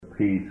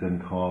peace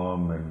and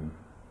calm,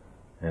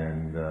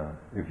 and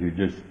if you're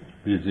just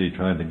busy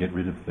trying to get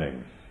rid of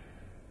things.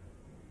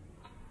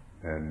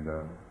 And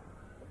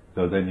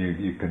so then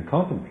you can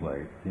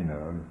contemplate,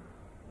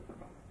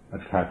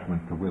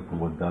 attachment to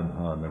Vipava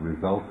Tanha, and the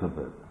result of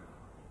it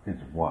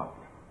is what?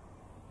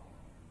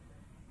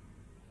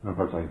 Of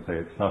course I can say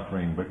it's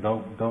suffering, but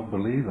don't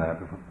believe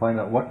that. Find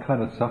out what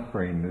kind of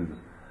suffering is.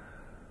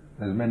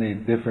 There's many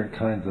different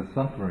kinds of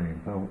suffering.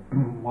 So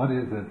what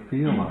does it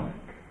feel like?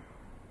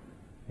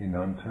 In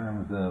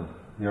terms of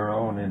your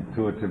own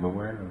intuitive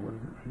awareness, what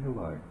does it feel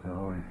like to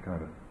always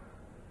kind of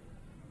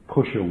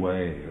push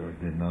away or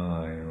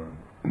deny or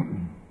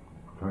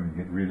trying to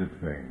get rid of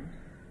things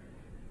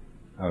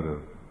out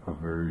of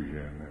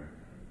aversion or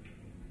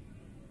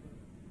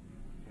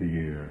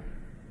fear,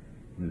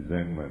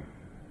 resentment.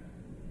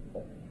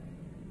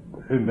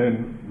 And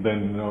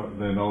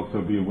then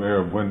also be aware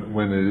of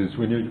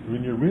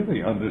when you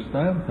really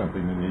understand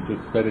something and you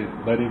just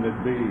letting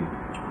it be,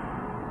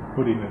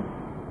 putting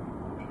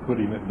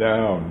it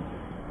down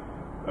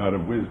out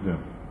of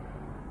wisdom.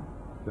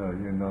 So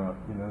you're not,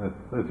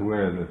 that's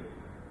where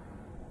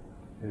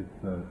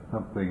it's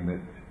something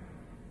that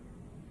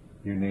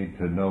you need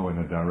to know in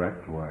a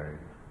direct way.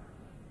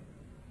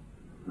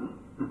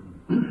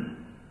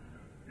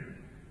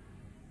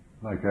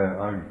 Like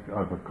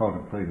I've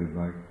contemplated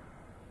like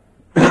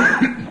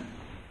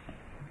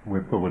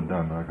Vipava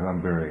Tanha, because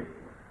I'm very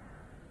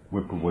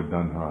Vipava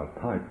Tanha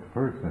type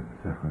person,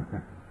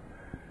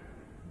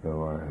 so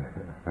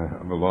I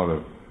have a lot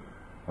of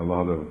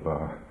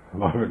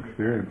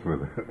experience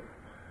with it,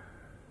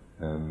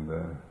 and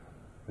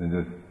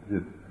just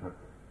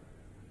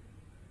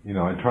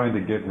I'm trying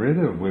to get rid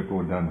of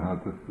Vipava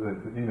Tanha.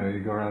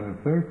 You go around in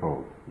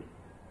circles.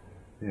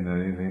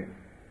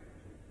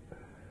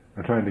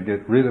 I'm trying to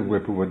get rid of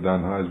Vipava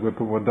Tanha as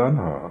Vipava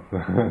Tanha.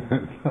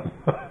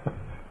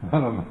 It's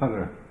not a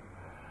matter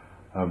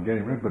of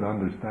getting rid, but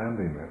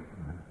understanding it.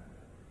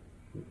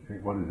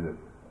 What is it?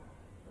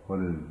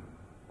 What is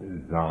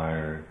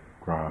desire,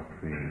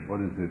 grasping? What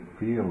does it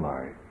feel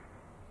like?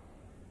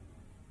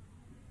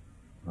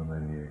 And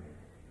then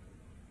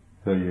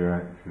so you're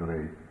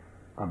actually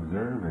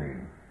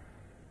observing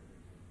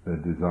the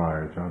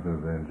desires rather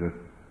than just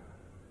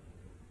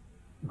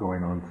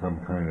going on some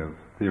kind of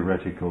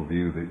theoretical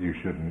view that you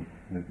should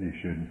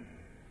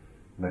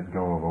let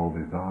go of all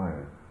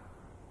desires.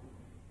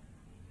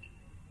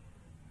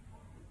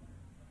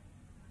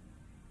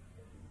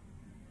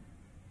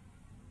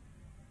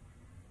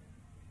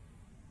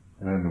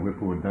 And then the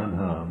Vipava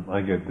Tanha,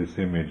 I get this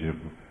image of,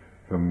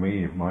 for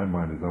me, my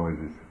mind is always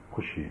this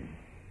pushing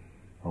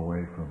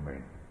away from me.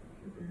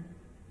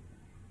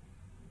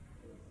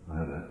 I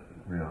had a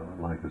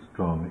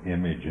strong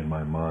image in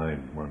my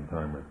mind one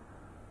time. I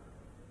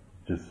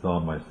just saw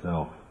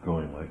myself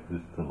going like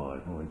this to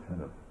life, always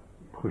kind of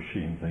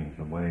pushing things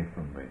away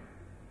from me.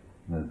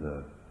 And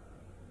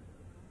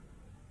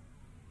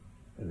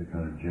as a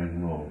kind of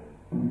general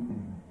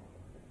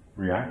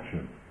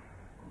reaction.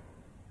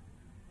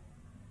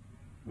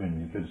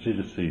 And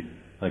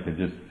I could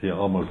just see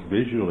almost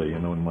visually,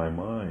 in my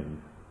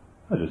mind.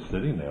 I was just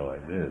sitting there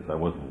like this. I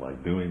wasn't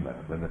like doing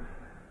that, but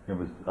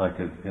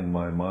in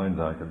my mind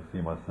I could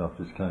see myself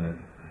just kind of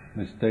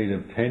in a state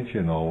of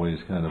tension,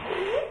 always kind of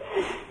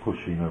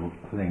pushing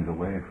things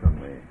away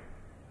from me.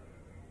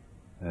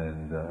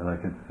 And I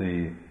could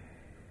see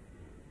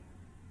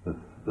the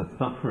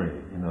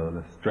suffering,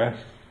 the stress,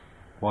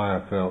 why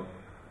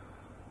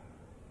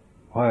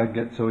I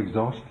get so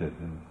exhausted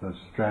and so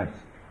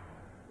stressed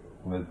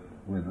with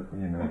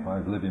if I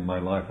was living my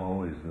life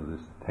always with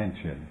this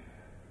tension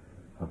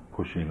of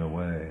pushing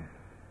away.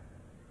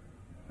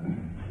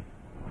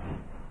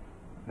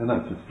 And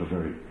that's just a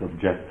very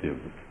subjective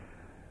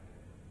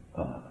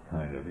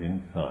kind of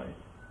insight.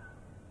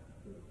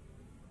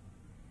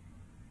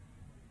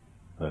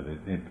 But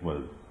it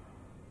was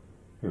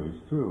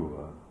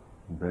through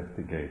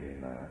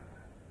investigating that,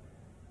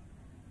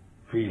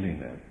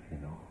 feeling it,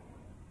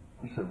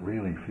 what does it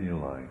really feel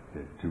like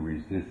to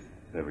resist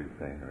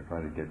everything or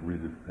try to get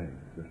rid of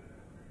things, to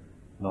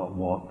not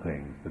want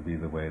things to be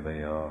the way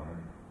they are,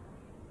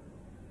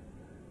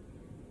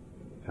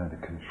 trying to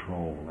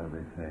control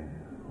everything.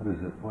 What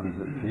does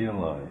it feel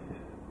like?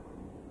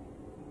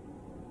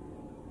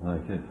 And I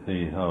could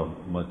see how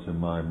much of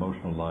my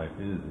emotional life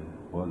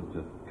was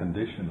just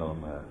conditioned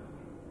on that.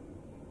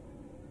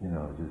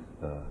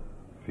 Just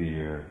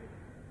fear,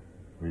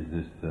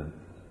 resistance,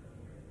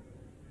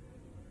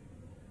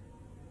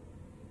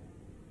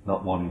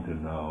 not wanting to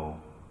know,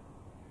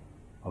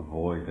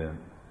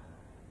 avoidance,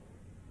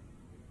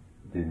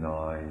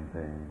 denying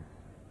things,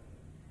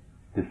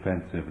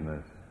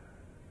 defensiveness,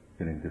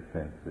 getting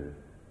defensive,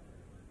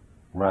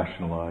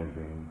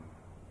 rationalizing,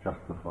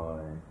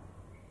 justifying.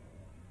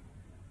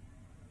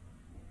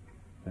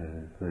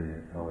 And so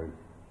you always,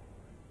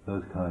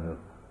 those kind of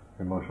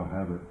emotional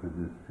habits are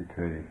just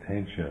creating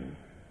tension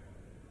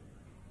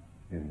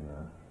in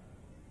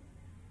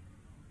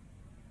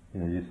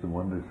you used to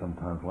wonder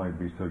sometimes why you'd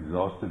be so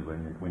exhausted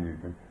when you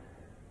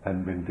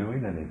hadn't been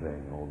doing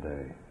anything all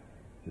day.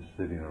 just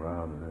sitting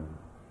around it.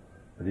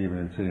 But even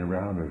in sitting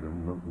around it, there's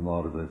a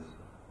lot of this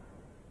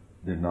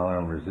denial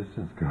and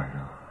resistance going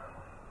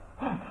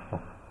on.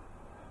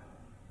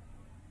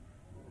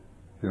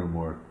 Feel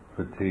more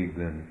fatigued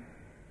than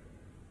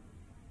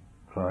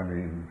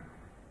climbing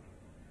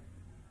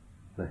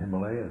the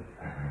Himalayas.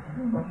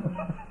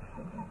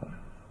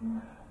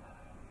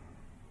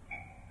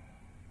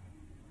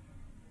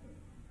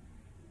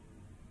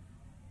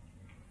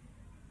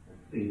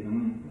 A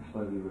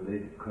slightly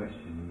related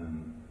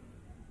question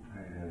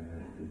has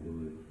to do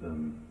with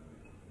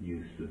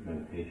use of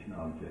meditation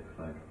objects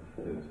like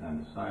the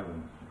sound of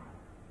silence.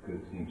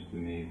 Because it seems to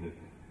me that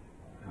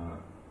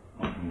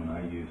often when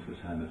I use the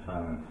sound of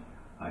silence,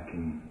 I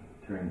can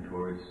turn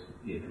towards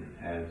it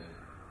as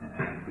an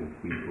active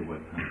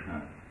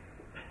Vipavatthana,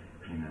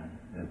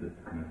 as a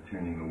kind of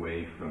turning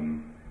away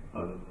from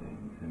other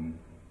things, and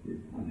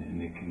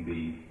it can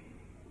be,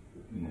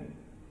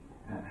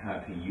 how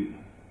to use.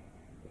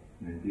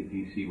 Do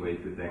you see ways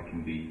that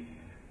can be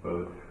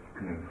both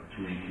kind of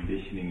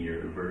reconditioning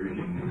your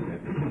aversion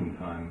at the same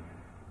time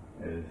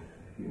as,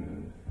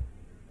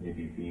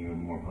 maybe being a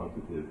more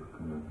positive,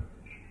 kind of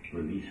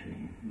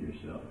releasing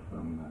yourself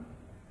from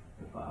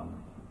the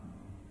violence?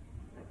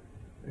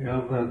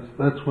 Yeah,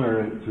 that's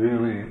where it's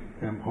really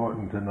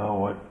important to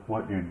know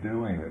what you're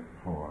doing it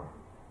for.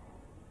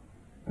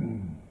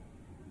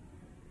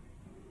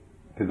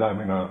 Because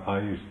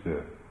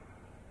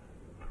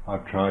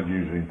I've tried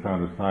using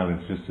sound of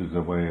silence just as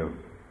a way of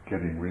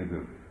getting rid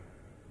of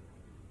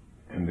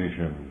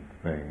conditioned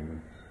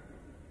things.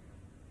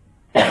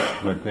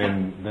 But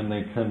then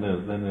they tend to,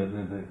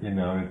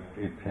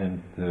 it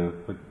tends to,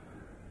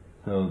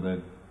 so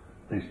that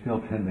they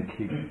still tend to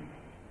keep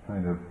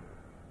kind of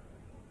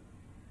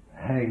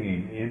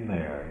hanging in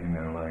there,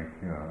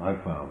 I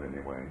found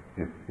anyway.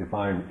 If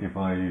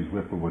I use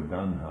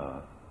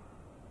Vipavatthana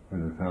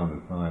with the sound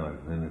of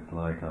silence, then it's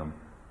like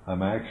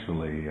I'm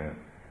actually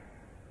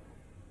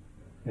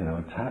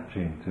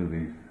attaching to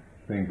these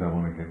things I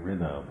want to get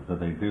rid of. So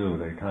they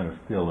kind of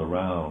still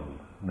around,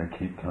 and they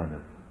keep kind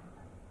of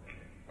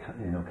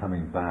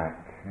coming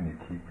back, and you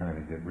keep trying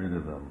to get rid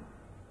of them.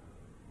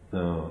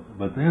 So,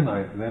 but then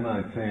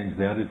I changed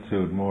the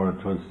attitude more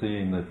towards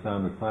seeing the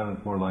sound of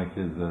silence more like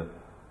as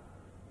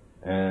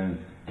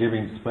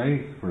giving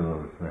space for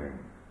those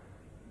things.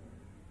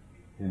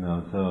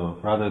 So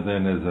rather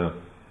than as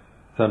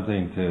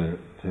something to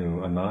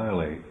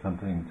annihilate,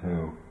 something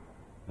to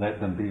let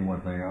them be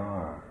what they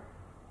are.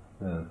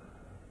 So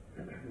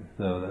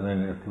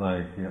then it's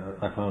like,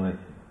 I found it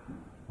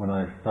when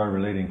I started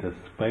relating to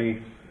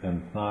space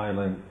and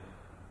silence,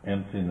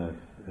 emptiness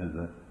is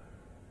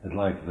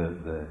like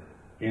the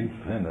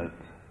infinite,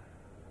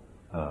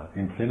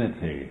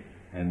 infinity,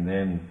 and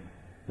then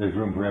there's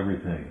room for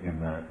everything in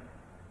that,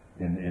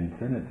 in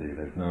infinity.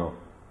 There's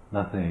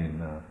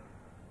nothing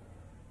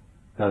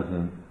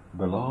doesn't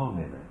belong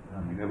in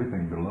it.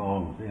 Everything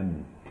belongs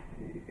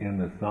in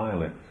the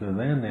silence. So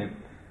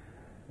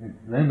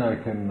then I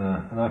can,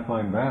 and I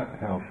find that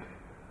helps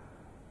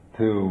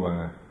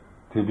to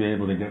be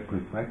able to get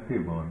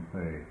perspective on,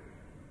 say,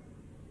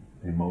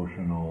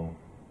 emotional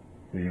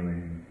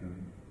feelings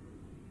and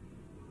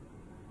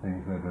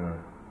things that are,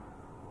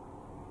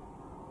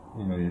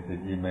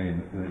 that you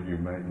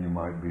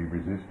might be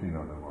resisting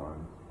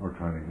otherwise or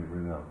trying to get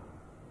rid of.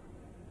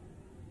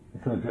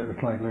 So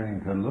it's like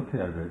learning to look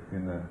at it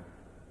in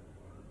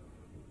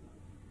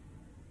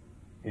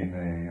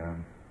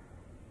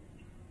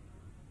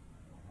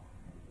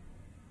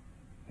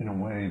a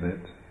way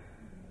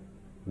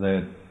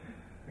that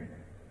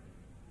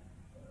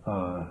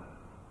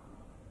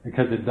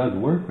because it does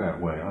work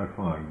that way, I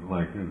find,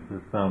 like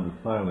the sound of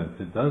silence,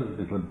 it's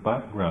a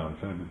background,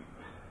 so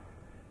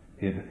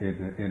it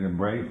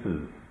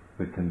embraces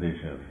the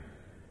conditions.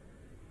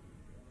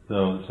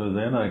 So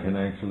then I can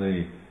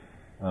actually,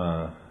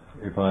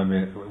 if I'm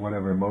in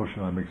whatever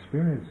emotion I'm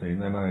experiencing,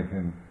 then I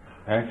can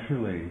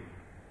actually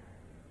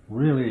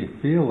really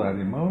feel that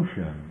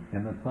emotion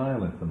in the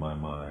silence of my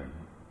mind.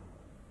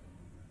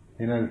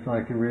 It's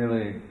like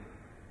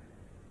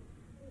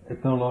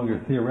it's no longer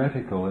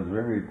theoretical, it's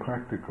very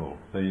practical.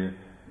 So you're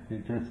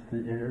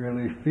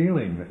really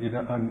feeling that,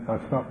 I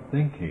stop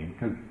thinking,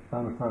 because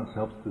sound of silence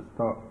helps to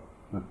stop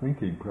the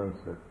thinking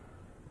process.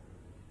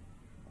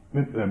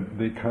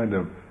 The kind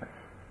of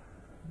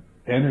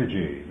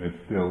energy that's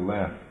still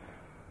left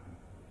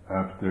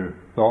after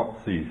thought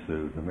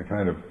ceases, and the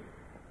kind of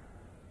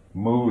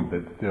mood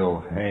that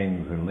still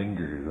hangs and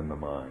lingers in the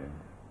mind,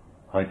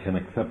 I can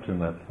accept in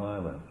that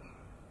silence.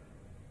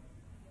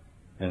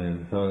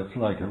 And so it's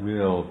like a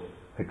real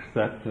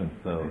acceptance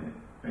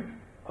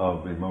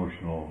of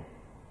emotional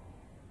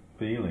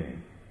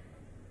feeling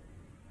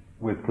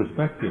with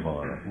perspective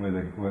on it, with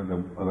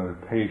a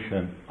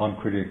patient,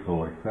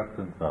 uncritical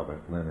acceptance of it.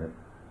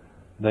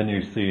 Then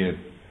you see it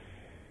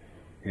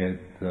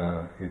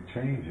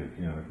changes,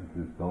 it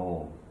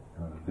dissolves,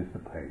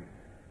 dissipates.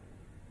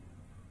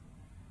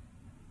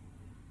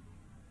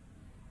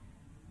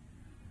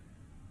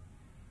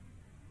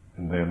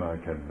 And then I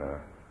can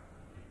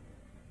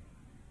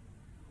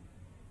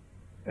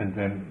and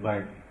then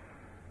like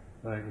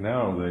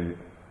now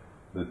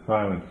the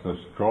silence so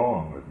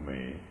strong with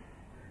me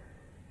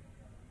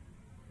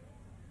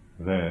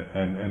that,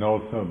 and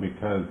also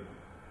because,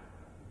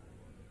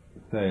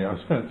 say, I've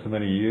spent so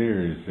many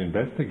years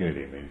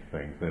investigating these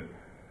things that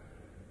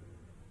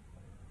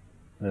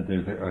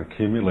there's an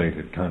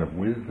accumulated kind of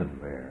wisdom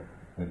there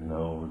that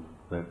knows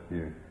that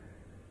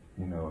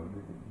knows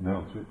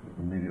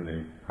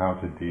immediately how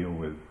to deal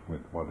with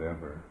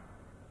whatever.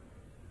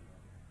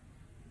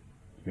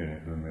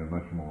 And they're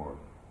much more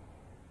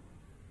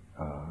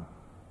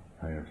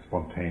kind of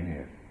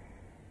spontaneous.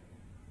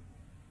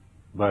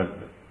 But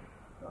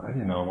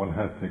one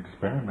has to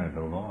experiment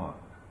a lot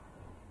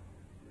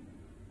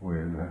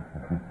with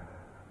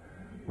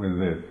with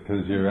this,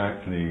 because you're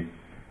actually,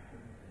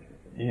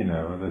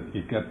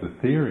 you get the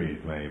theories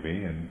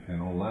maybe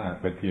and all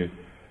that, but the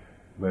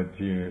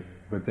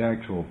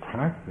actual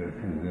practice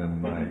is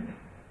in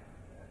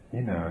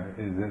is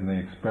in the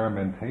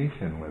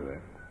experimentation with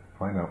it.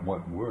 Find out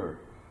what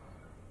works,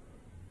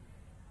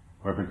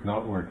 or if it's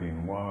not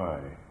working,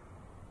 why.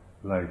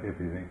 Like if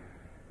you think,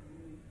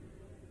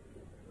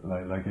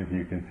 like if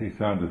you can see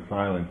sound of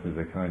silence as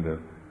a kind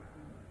of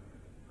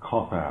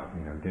cop out,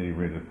 getting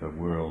rid of the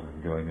world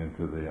and going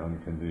into the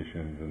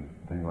unconditioned and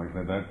things like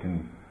that.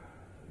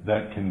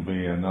 That can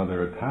be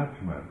another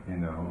attachment,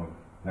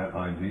 that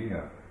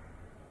idea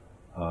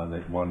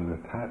that one is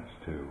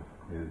attached to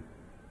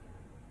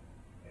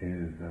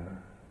is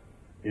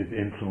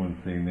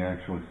influencing the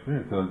actual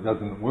experience. So it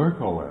doesn't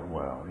work all that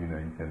well.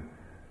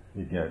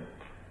 You get,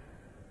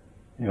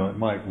 it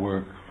might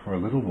work for a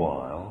little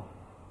while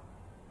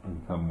in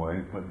some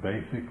ways, but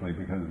basically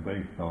because it's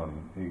based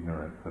on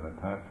ignorance and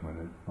attachment,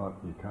 it's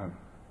not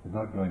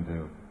going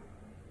to,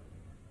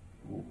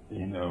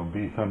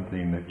 be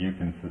something that you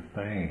can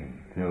sustain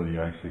till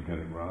you actually get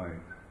it right.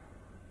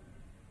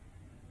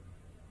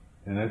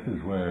 And this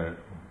is where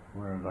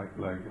like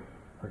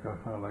I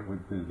felt like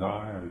with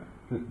desire,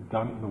 just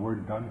the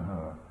word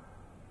danha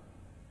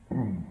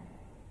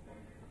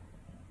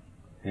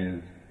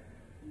is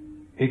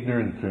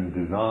ignorance and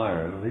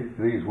desire.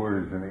 These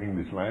words in the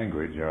English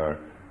language are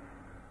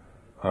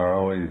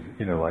always,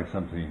 like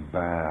something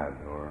bad,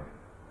 or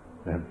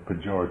they have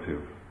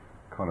pejorative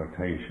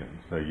connotations.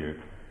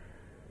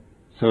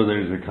 So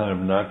there's a kind of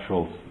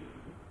natural,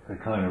 a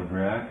kind of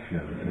reaction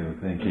to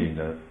thinking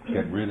that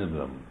get rid of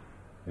them.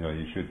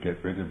 You should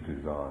get rid of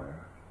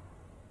desire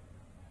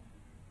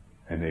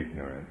and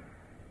ignorance.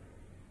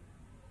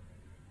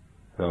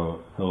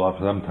 So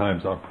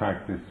sometimes our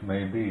practice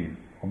may be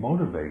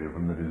motivated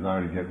from the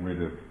desire to get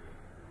rid of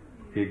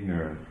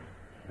ignorance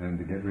and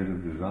to get rid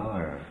of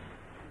desire.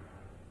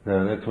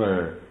 So that's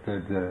where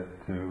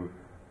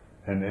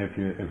and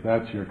if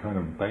that's your kind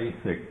of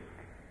basic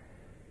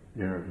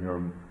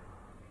your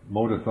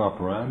modus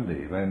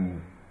operandi,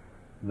 then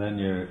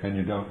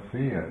you don't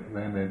see it,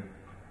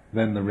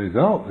 then the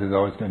result is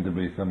always going to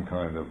be some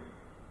kind of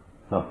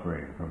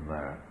suffering from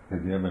that,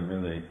 because you haven't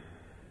really,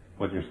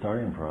 what you're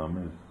starting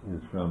from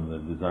is from the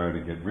desire to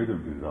get rid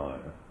of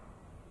desire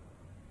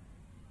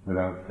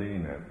without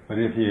seeing it. But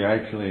if you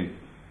actually,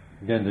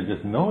 again, to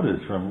just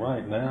notice from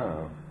right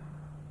now,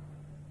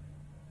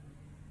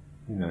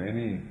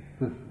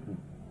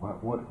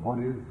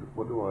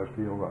 what do I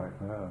feel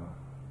right now?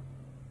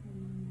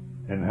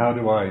 And how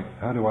do I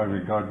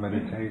regard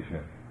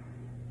meditation?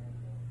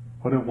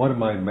 What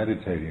am I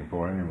meditating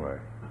for anyway?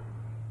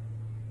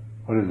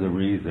 What is the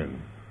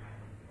reason?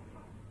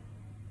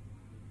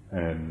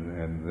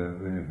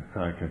 And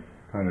I can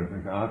kind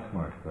of ask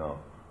myself,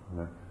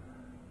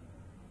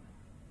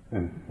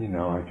 and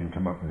I can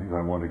come up with things.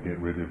 I want to get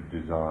rid of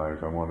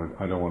desires. I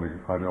don't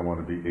want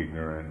to be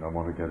ignorant. I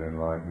want to get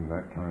enlightened.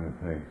 That kind of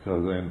thing.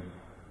 So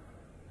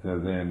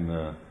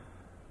then,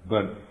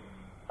 but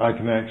I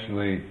can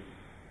actually,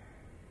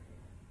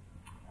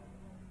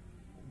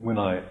 when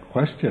I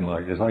question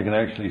like this, I can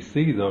actually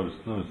see those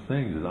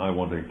things as I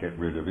want to get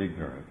rid of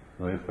ignorance.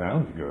 Well, it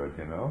sounds good,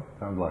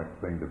 Sounds like a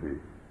thing to be,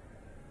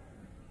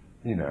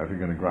 if you're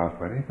going to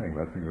grasp anything,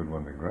 that's a good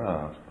one to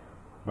grasp.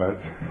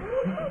 But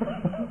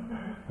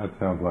that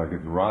sounds like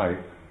it's right.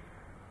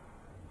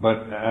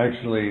 But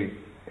actually,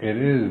 it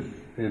is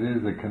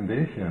a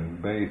condition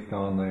based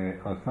on the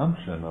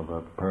assumption of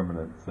a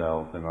permanent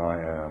self, and I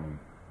am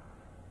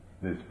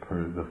the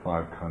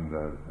five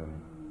khandhas,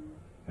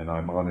 and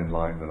I'm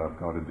unenlightened, and I've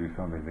got to do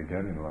something to get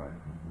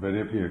enlightened. But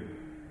if you're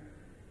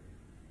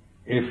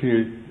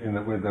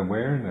with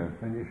awareness,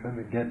 then you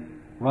suddenly get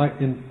right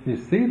in. You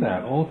see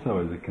that also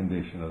as a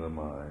condition of the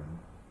mind.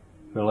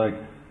 So like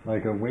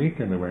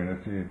awakened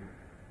awareness,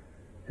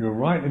 you're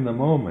right in the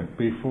moment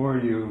before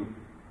you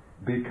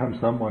become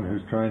someone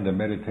who's trying to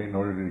meditate in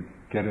order to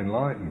get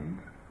enlightened.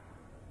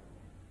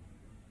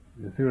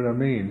 You see what I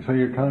mean? So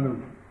you're kind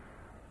of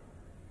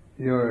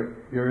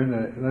you're in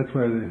that's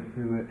where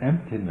the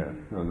emptiness,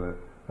 or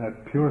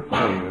that pure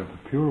state of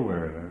pure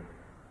awareness.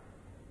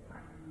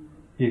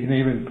 You can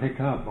even pick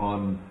up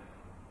on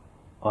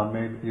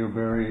maybe your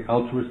very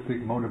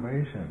altruistic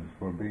motivations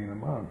for being a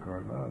monk or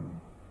a nun.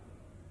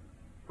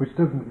 Which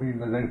doesn't mean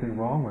there's anything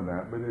wrong with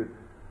that, but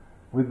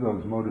with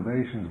those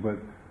motivations, but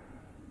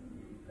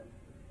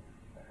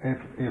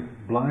if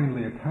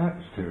blindly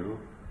attached to,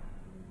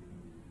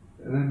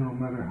 then no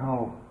matter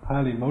how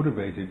highly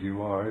motivated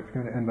you are, it's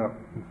going to end up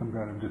in some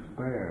kind of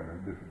despair or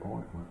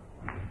disappointment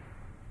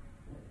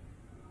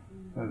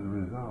as a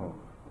result.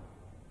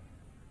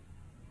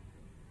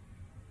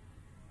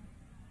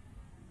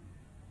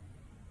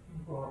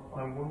 Well,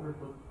 I wonder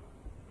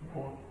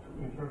what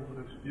in terms of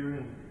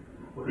experience,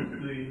 what's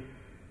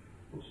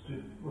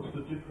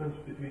the difference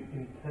between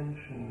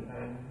intention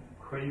and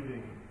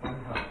craving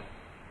somehow?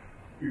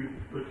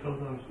 But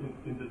sometimes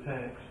in the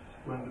text,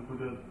 when the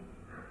Buddha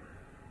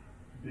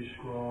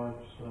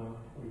describes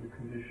the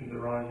conditioned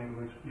arising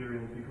of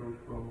experience, he goes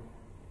from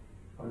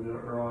how there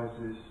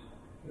arises,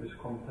 there's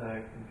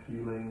contact and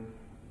feeling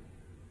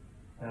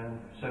and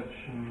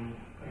perception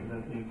and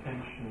then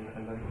intention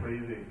and then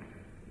craving.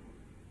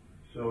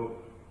 So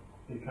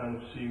it kind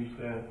of seems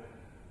that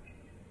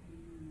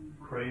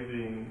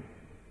craving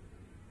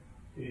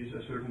is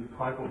a certain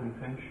type of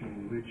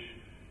intention which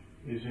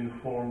is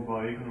informed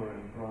by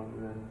ignorance rather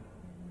than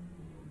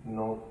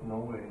not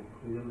knowing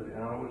clearly.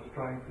 And I was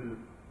trying to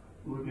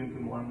look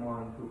into my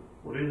mind to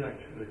what is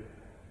actually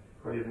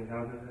craving,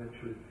 how does it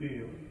actually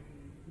feel.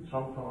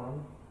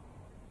 Sometimes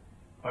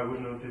I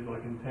would notice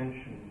like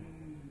intention,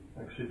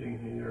 like sitting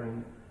here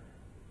and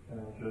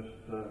just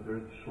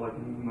there's slight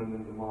movement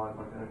in the mind,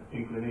 like an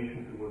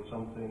inclination towards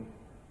something,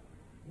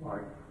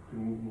 like to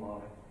move my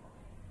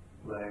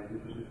leg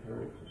because it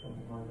hurts or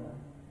something like that.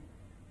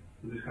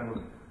 So this kind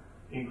of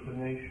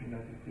inclination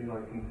that you feel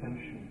like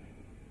intention.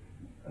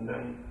 And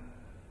then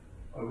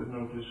I would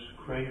notice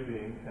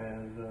craving,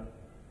 and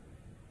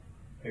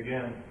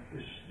again,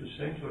 it's the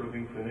same sort of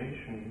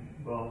inclination,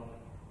 but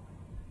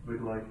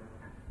with like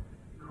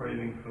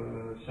craving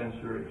for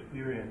sensory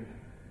experience,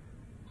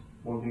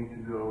 wanting to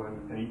go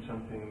and eat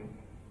something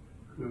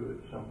good,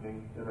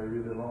 something that I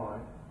really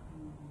like.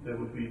 There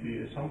would be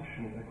the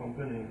assumption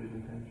accompanying this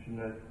intention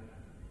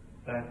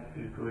that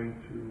is going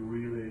to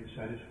really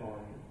satisfy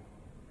me.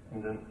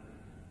 And then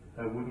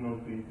that would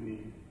not be the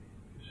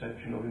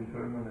perception of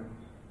impermanence.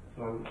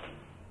 So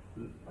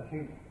I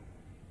think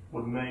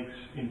what makes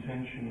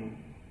intention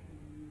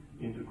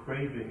into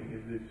craving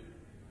is this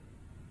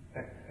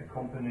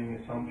accompanying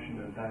assumption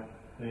that that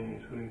thing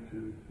is going to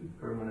be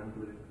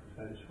permanently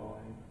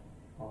satisfying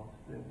past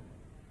thing.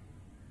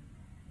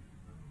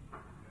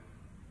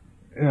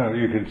 Yeah,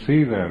 you can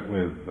see that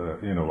with,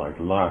 like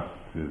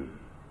lust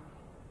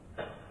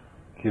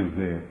gives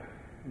it,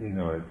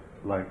 it's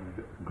like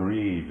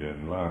greed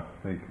and lust,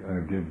 they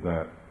give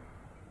that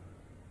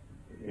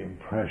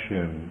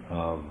impression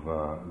of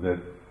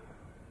that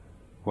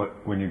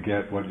when you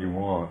get what you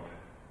want,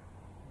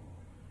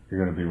 you're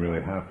going to be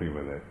really happy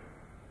with it.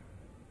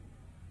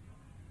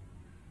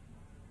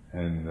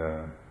 And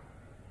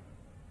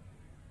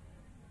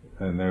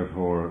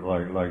therefore,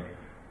 like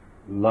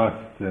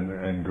lust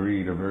and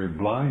greed are very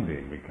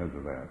blinding because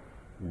of that.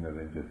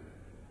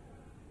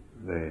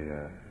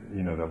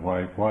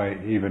 Why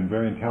even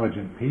very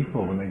intelligent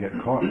people, when they get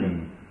caught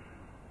in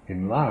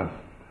lust,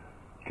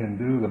 can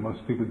do the most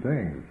stupid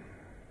things.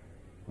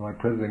 Like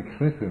President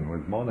Clinton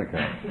with Monica.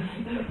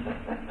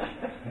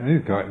 And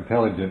he's quite an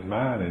intelligent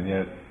man, and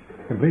yet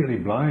completely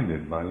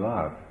blinded by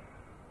lust.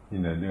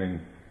 Doing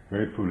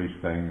very foolish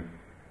things.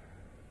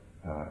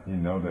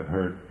 That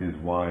hurt his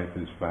wife,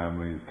 his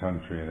family, his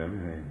country, and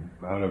everything.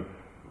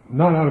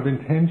 Not out of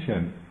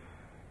intention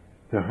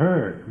to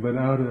hurt, but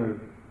out of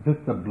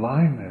just the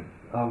blindness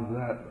of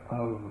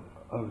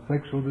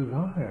sexual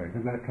desire.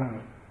 Because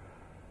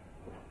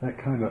that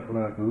kind of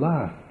like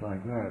lust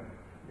like that,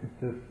 it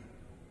just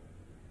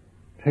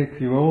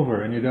takes you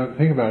over, and you don't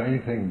think about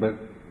anything but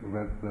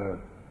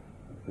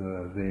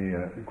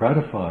the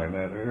gratifying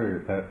that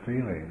urge, that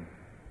feeling,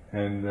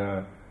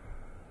 and.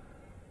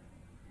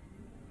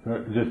 So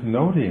just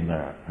noting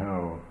that,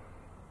 how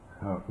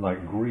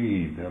like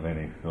greed of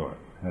any sort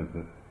has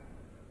this,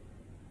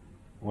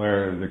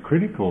 where the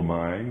critical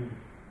mind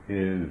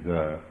is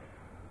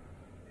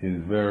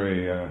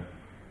very,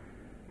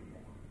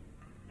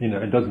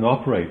 it doesn't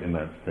operate in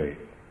that state.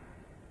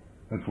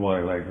 That's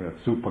why, like the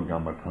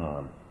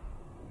Supagamatan,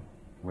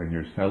 when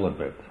you're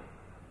celibate,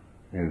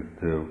 is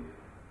to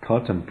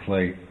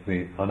contemplate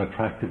the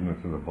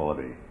unattractiveness of the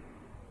body,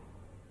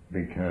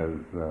 because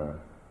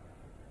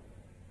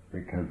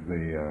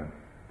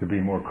to be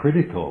more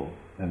critical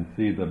and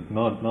see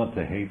not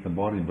to hate the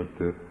body, but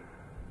to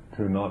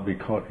not be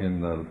caught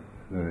in the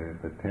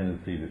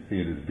tendency to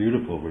see it as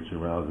beautiful, which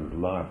arouses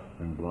lust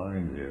and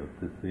blinds you,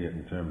 to see it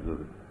in terms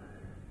of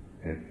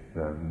its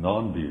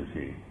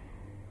non-beauty,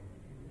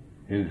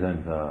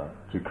 isn't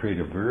to create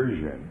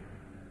aversion,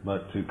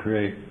 but to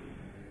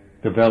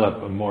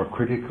develop a more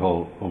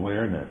critical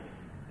awareness,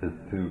 is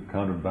to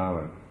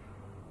counterbalance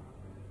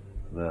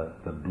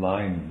the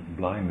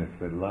blindness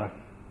that lust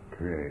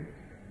creates.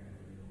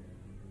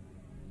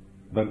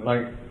 But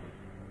like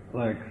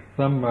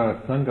some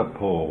Sangha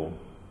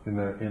in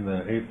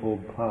the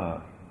Eightfold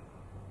Path,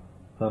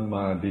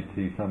 Samma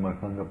Ditthi, Samma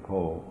Sangha,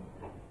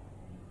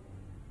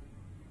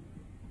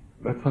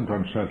 that's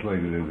sometimes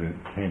translated as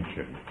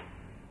intention,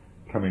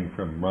 coming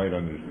from right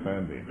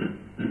understanding.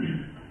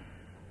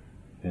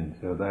 And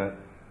so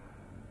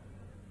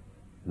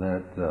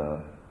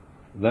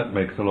that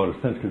makes a lot of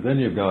sense, because then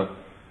you've got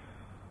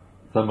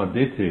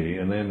samaditi,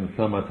 and then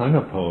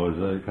samasangapo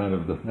is kind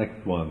of the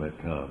next one that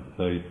comes.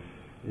 So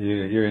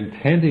you're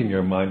intending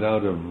your mind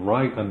out of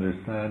right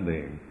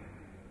understanding.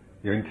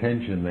 Your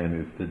intention then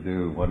is to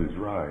do what is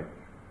right.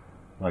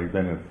 Like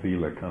then as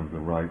sila comes, the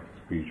right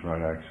speech,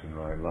 right action,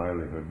 right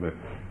livelihood, but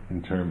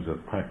in terms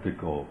of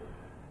practical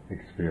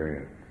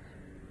experience,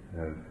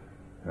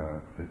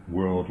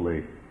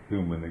 worldly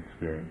human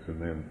experience,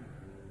 and then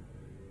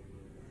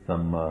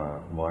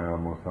samma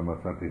vayamo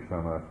samasati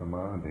sama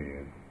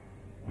samadhi.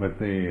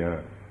 But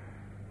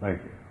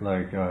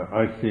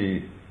I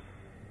see,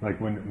 like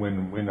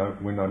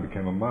when I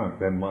became a monk,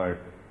 then my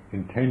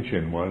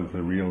intention was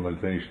the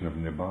realization of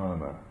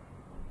nibbana.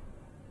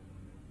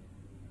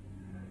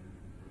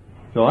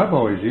 So I've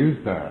always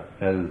used that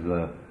as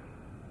the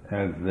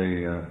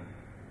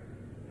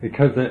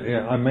because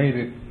I made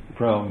it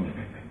from,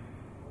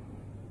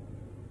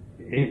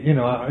 you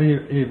know,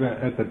 even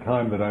at the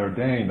time that I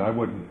ordained, I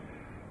wouldn't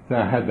say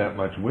I had that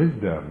much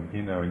wisdom,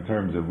 you know, in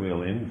terms of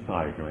real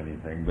insight or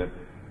anything, but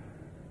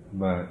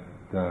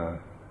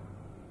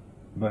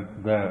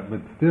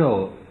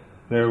still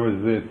there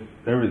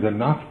was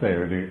enough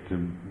there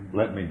to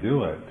let me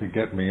do it, to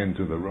get me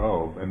into the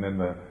robe, and then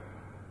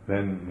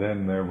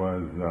there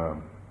was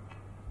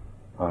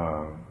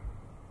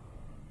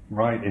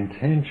right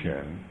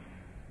intention.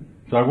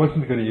 So I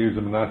wasn't going to use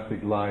a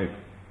monastic life.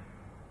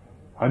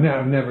 I've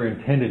never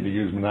intended to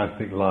use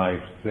monastic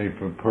life, say,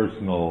 for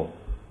personal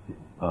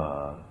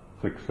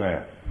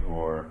success,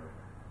 or,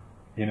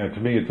 you know, to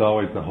me it's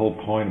always the whole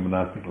point of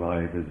monastic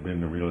life has been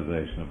the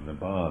realization of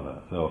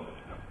nibbana. So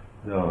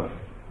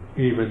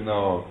even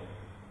though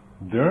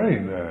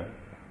during the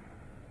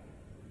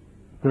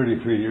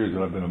 33 years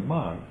that I've been a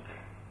monk,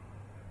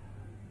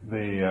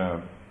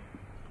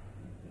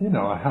 you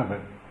know,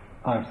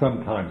 I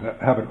sometimes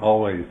haven't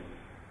always,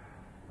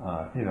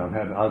 you know, I've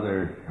had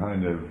other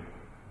kind of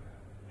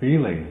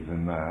feelings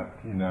in that,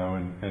 you know,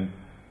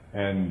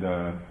 and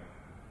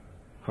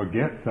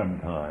forget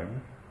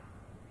sometimes,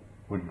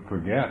 would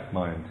forget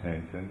my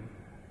intention,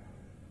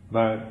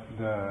 but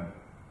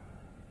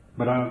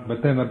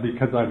then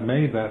because I'd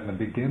made that in the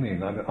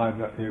beginning,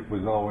 it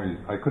was always,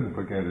 I couldn't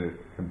forget it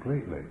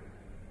completely,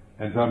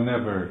 and so I've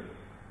never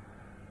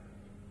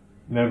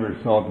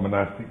saw the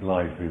monastic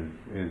life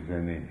as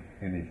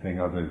anything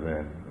other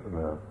than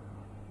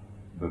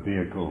the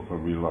vehicle for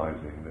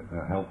realizing,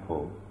 a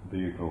helpful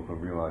vehicle for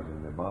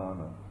realizing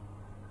nibbana.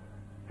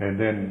 And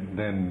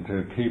then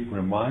to keep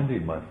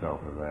reminding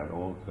myself of that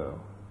also.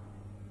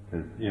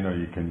 Because, you know,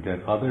 you can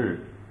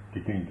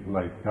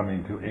like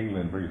coming to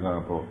England, for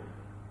example,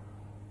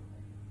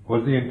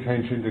 was the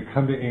intention to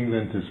come to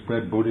England to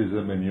spread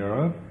Buddhism in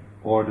Europe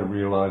or to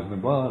realize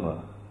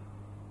nibbana?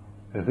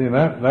 You see,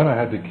 that I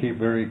had to keep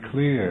very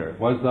clear.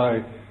 Was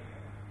I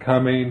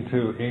coming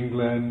to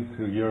England,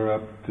 to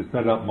Europe, to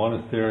set up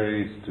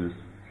monasteries, to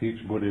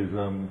teach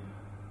Buddhism,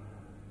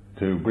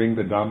 to bring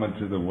the Dhamma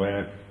to the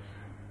West,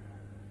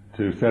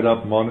 to set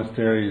up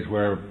monasteries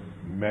where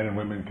men and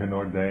women can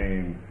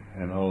ordain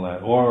and all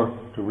that, or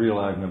to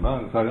realize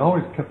nibbana? So I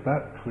always kept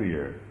that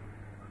clear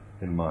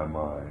in my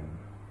mind,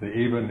 that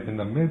even in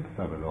the midst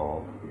of it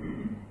all,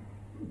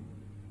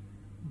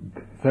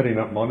 setting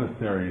up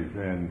monasteries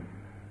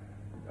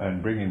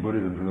and bringing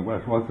Buddhism to the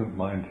West wasn't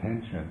my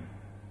intention.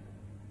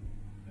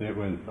 It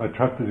was, I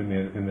trusted in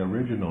the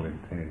original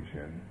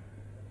intention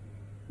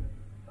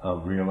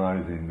of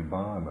realizing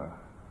nibbana,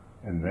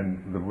 and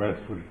then the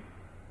rest would,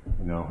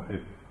 you know,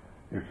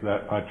 if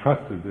that, I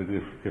trusted that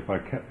if I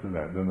kept to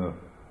that, then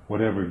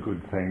whatever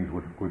good things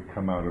would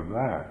come out of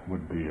that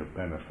would be a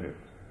benefit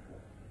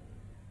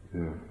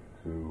to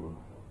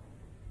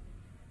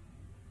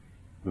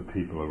the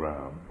people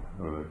around,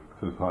 or the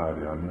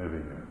society I'm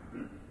living in.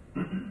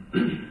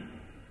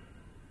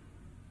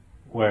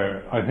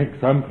 Where I think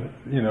some,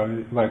 you know,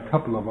 like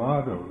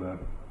Kapilavatthu, the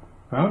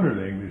founder of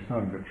the English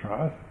Sangha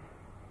Trust,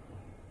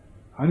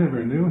 I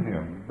never knew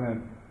him, but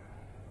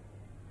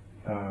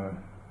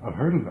I've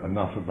heard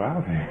enough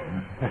about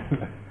him.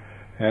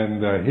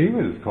 And he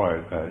was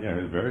quite, you know,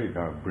 he was a very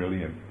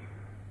brilliant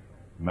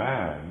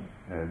man,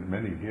 had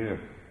many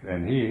gifts,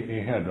 and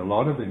he had a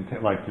lot of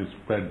intent, like to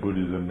spread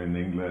Buddhism in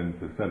England,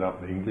 to set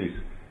up the English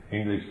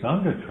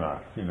Sangha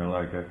Trust, you know,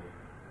 like a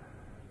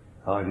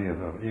idea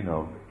of, you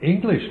know,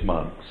 English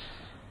monks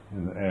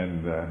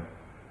and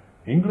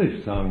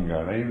English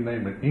Sangha. They even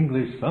named it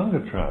English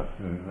Sangha Trust.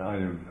 And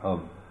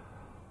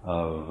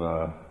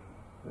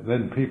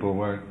then people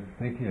weren't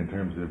thinking in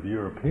terms of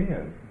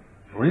European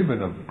or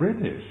even of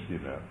British, you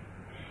know.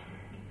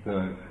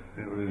 So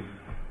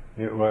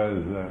it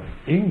was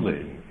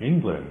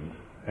England,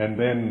 and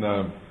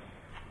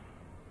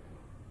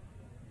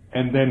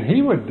then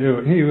he would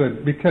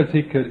because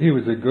he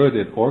was good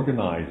at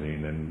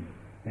organizing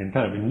and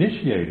kind of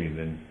initiating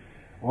and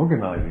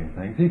organizing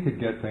things. He could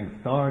get things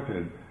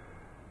started,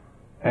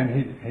 and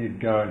he'd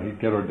go and he'd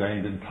get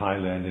ordained in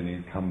Thailand, and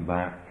he'd come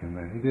back, and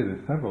then he did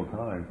it several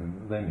times,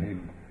 and then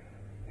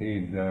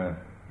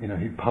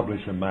he'd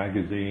publish a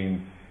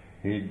magazine,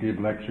 he'd give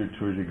lecture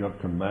tours, he'd go up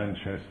to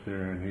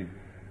Manchester, and he'd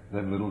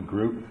have little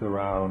groups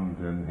around,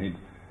 and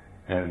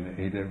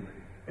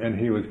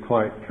he was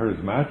quite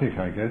charismatic,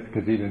 I guess,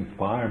 because he'd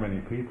inspire many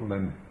people.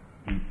 Then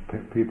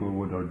people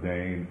would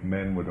ordain,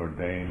 men would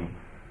ordain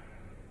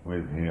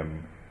with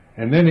him,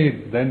 and then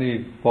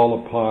he'd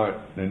fall apart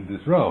and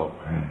disrobe.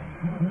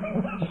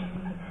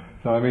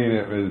 So I mean,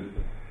 it was,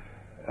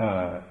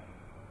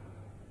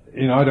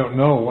 I don't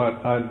know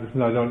what I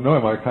don't know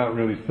him. I can't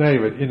really say,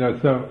 but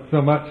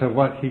so much of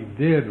what he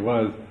did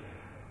was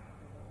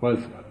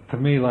to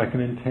me like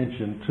an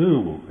intention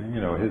too.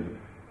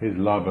 His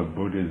love of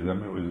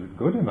Buddhism. It was a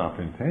good enough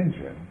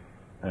intention,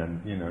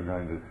 and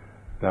trying to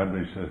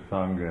establish a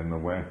sangha in the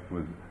West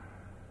was,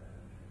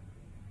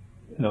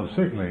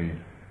 certainly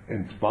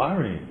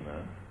inspiring,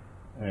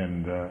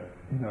 and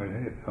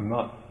I'm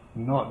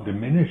not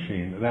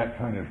diminishing that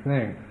kind of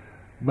thing,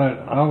 but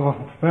I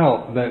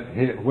felt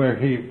that where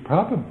he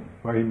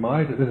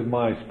might have, this is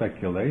my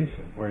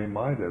speculation, where he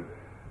might have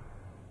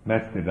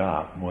messed it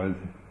up was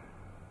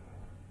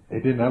he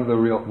didn't have the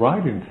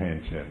right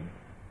intention.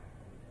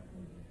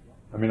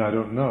 I mean, I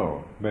don't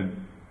know, but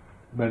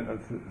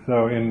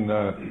so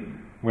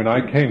when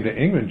I came to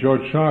England,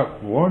 George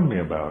Sharp warned me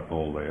about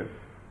all this.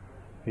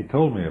 He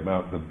told me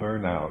about the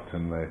burnout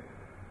and the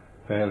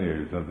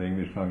failures of the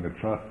English Sangha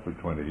Trust for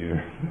 20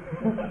 years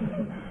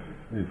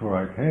before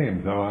I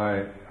came. So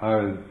I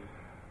was,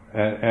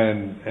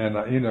 and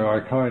I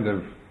kind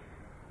of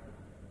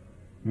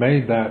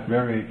made that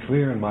very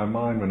clear in my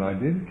mind when I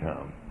did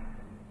come,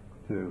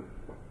 to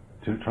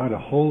try to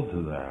hold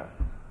to that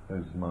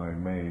as my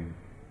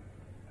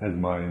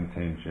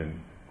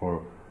intention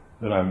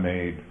that I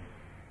made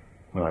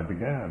when I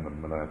began the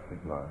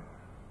monastic life.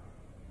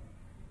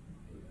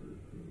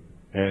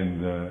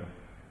 And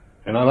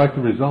I like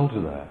the result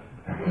of that.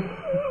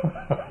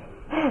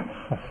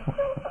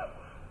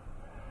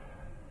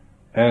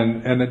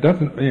 and it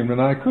doesn't mean that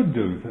I could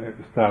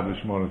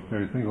establish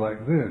monasteries, things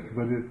like this,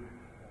 but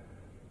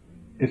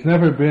it's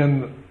never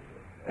been,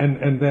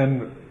 and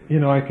then,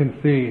 I can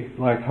see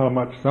like how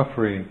much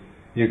suffering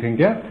you can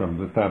get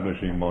from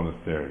establishing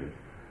monasteries,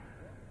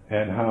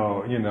 and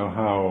how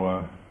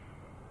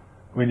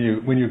when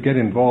you get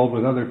involved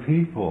with other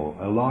people,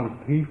 a lot of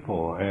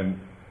people, and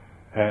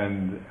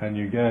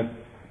you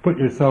put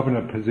yourself in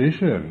a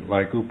position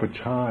like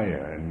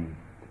upachaya and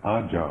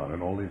ajahn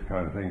and all these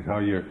kind of things, how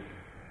you're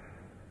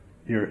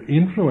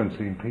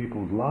influencing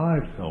people's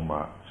lives so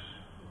much,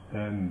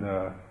 and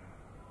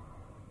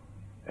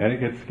it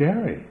gets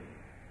scary,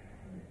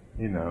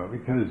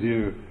 because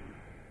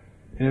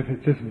if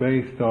it's just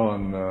based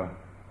on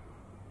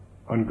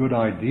good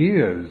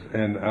ideas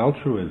and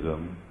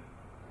altruism,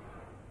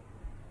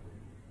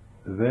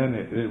 then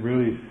it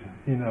really,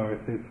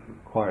 it's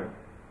quite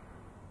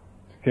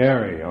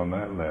scary on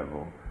that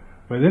level.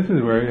 But this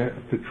is where you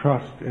have to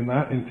trust in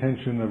that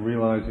intention of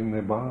realizing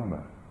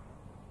Nibbana.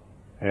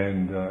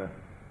 And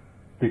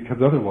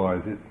because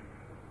otherwise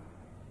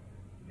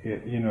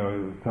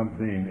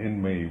something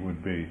in me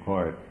would be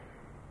quite,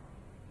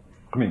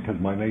 because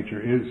my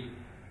nature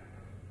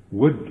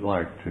would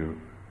like to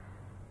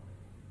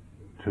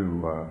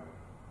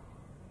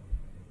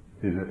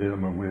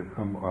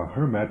I'm a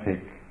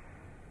hermetic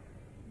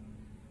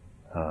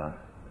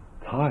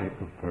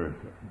type of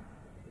person.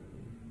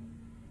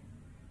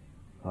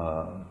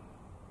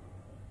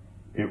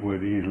 It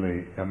would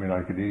easily, I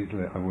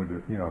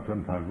would,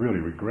 sometimes really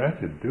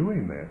regretted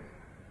doing this,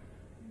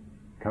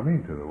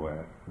 coming to the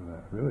West, and I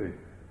really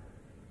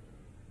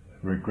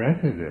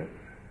regretted it,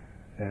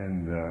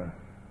 and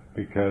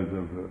because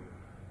of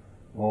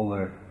all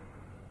the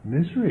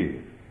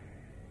misery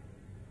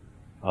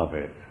of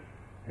it,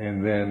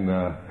 and then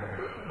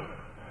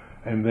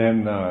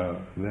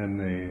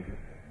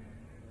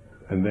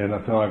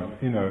so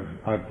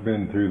I've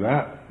been through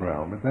that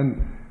realm, but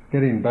then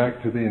getting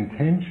back to the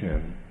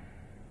intention,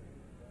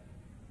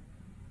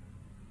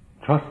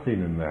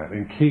 trusting in that,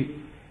 and keep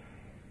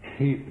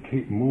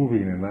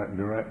moving in that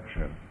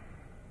direction,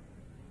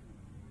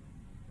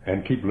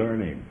 and keep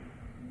learning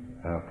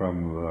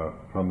from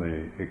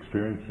the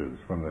experiences,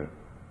 from the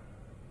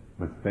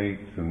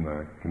mistakes and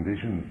the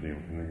conditions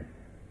and the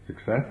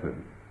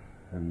successes,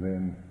 and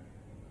then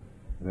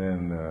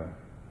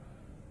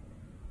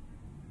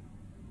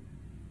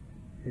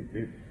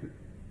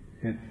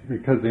it's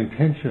because the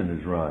intention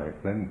is right.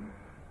 Then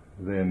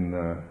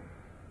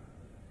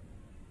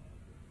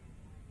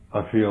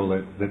I feel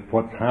that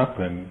what's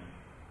happened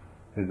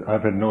is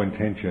I've had no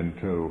intention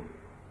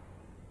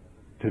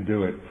to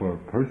do it for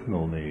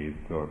personal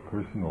needs or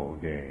personal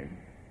gain.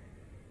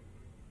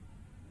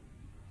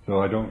 So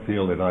I don't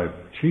feel that I've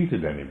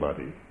cheated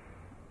anybody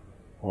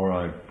or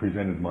I've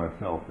presented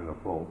myself in a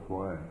false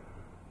way.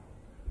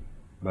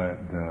 But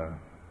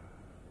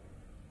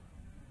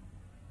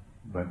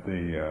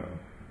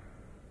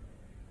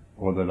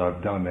or that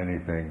I've done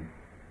anything,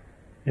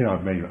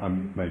 I've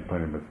made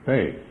plenty of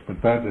mistakes,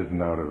 but that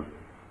isn't out of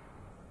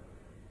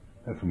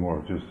That's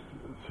more just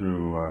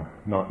through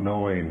not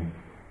knowing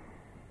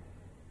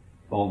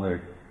all the,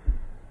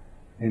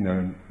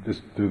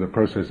 just through the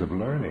process of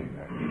learning,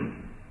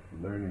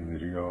 learning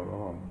as you go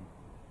along.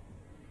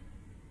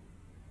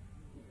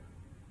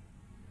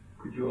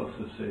 Could you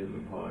also say,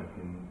 like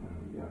in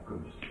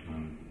Jakob's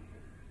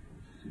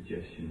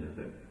suggestion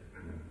that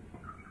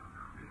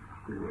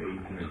the way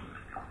kind of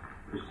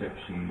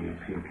perception leads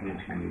to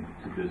intention leads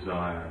to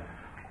desire,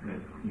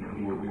 that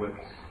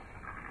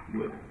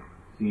what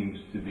seems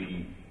to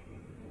be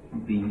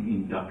being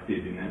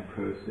inducted in that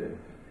process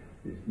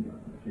is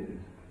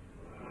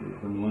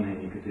on one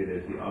hand you could say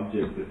there's the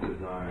object of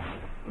desire,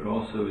 but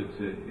also it's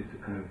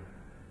a kind of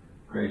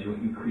gradual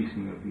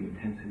increasing of the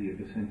intensity of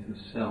the sense of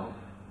self.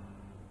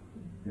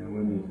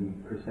 When there's in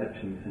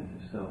perception, the sense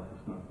of self,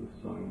 it's not this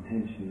strong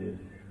intention,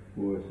 there's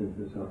more a sense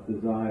of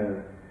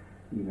self-desire.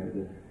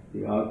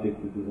 The object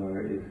of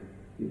desire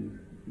is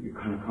you're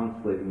kind of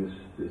constellating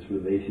this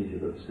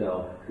relationship of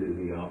self to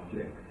the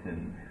object,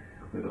 and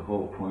where the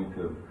whole point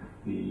of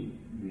the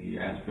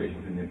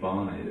aspiration for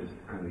nibbana is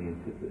kind of the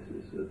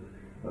antithesis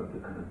of the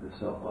kind of the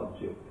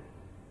self-object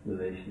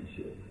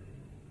relationship.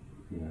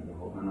 The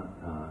whole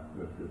anatta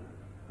versus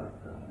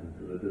atta, and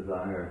so that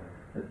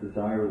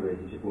desire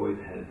relationship always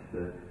has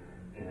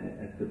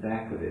at the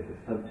back of it, the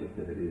subject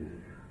of it is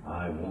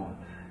I want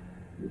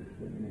this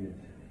thing.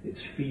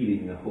 It's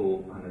feeding the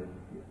whole kind of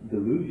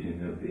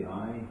delusion of the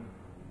I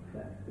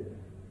factor,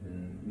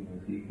 and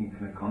so you can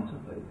kind of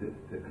contemplate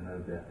the kind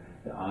of the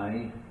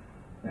I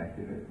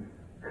factor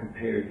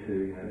compared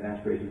to the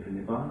aspiration for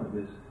nibbana.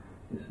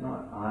 It's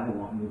not I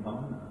want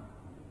nibbana.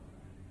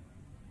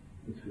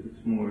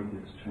 It's more of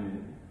this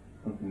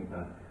something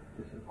about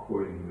this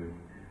according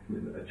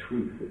with a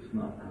truth. It's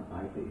not an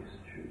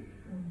I-based truth.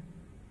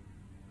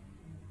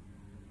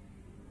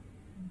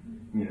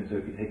 So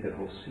if you take that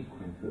whole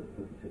sequence of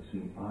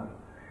Sunyapata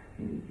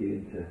and you get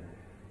into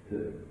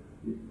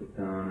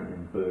Upadana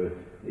and birth,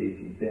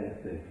 aging,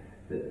 death,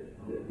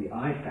 the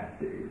I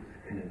factor is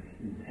kind of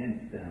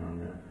intense down on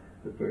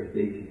the birth,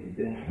 aging, and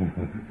death.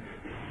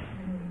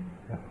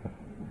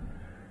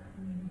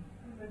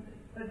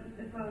 But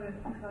if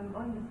I'm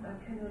honest, I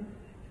cannot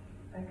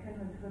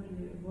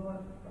really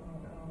avoid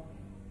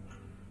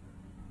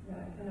I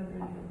cannot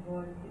really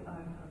avoid the I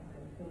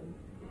factor. So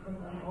because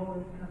I'm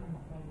always coming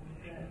from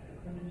the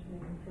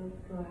conditioning is so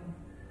strong,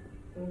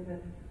 so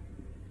that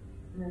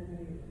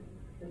maybe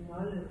the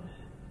knowledge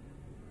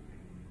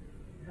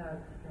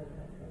helps that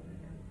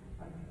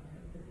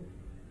this is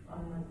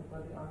I'm not the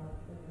body, I'm not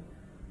the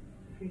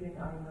feeling,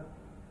 I'm not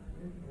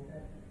this and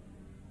that.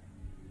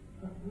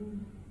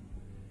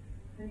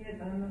 And yet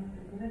I must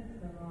admit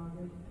somehow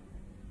that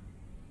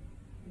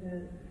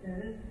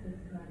there is this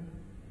kind of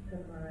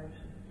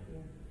separation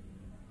between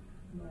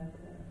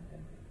myself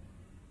and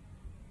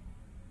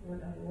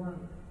what I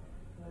want,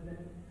 whether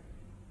it's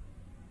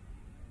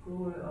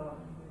school or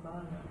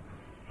nirvana.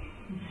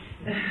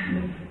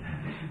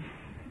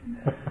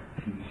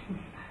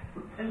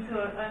 And so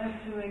I have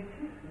to make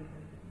peace with it.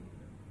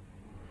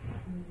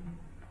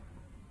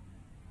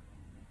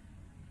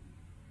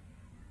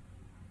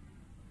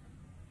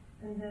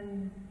 And then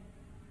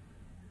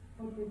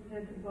what we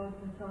said about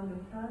the sound of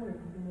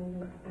silence,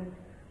 that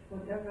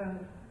whatever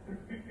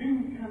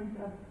comes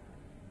up,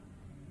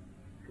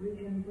 we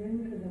can bring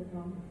to the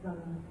sound of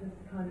silence this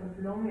kind of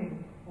longing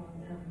for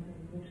something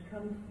which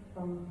comes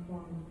from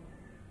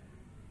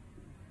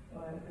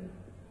or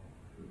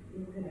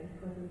you can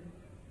express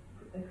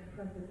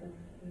it as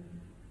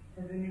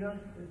having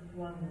lost this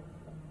oneness.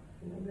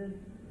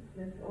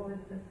 There's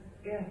always this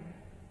gap.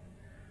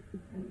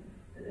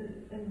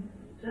 And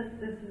just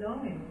this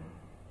longing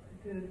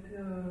to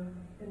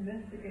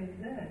investigate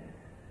that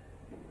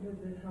with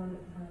the sound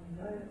of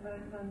silence, I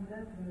find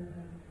that very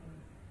helpful.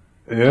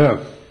 Yes,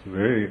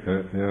 very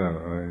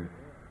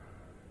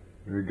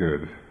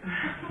good.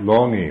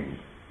 Longing,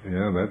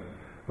 that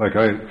like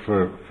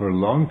for a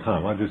long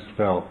time I just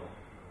felt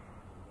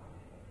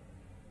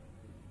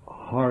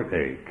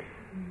heartache.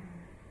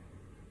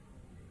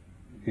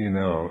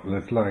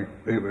 It's like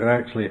it would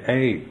actually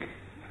ache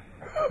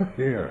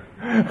here,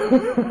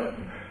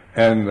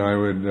 and I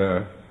would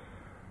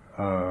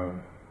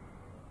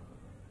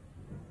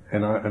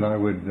and I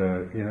would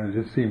it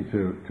just seemed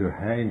to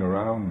hang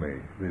around me.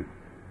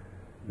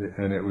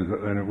 And it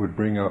would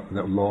bring up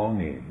that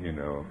longing,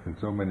 and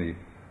so many,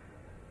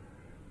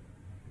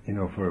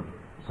 for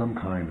some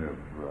kind of,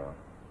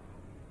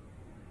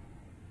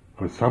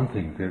 for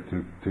something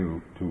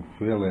to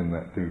fill in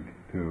that,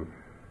 to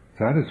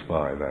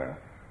satisfy that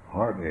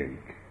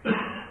heartache.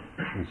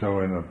 And so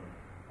in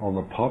all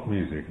the pop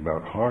music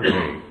about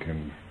heartache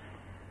and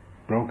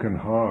broken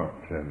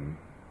heart and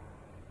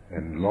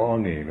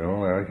longing,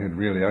 I could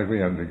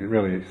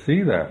really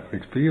see that,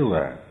 feel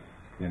that,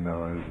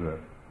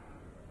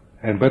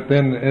 but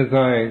then as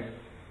I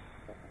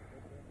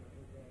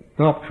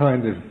stopped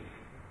trying to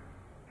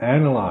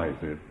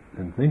analyze it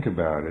and think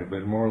about it,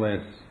 but more or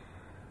less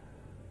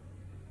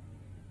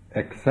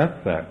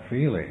accept that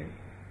feeling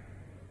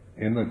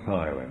in the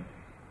silence,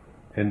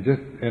 and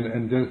just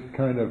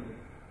kind of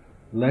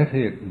let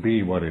it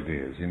be what it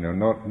is,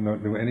 not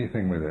do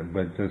anything with it,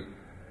 but just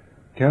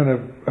kind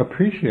of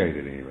appreciate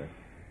it even,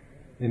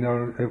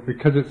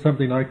 because it's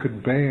something I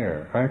could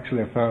bear.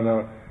 Actually, I found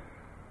out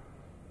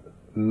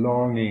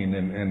longing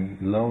and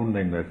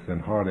loneliness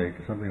and heartache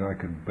is something I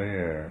could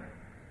bear,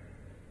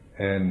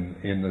 and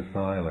in the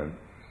silence.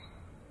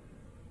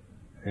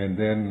 And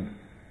then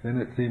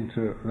it seemed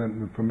to,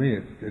 then for me,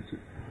 it's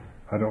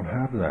I don't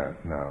have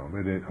that now.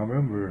 But I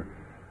remember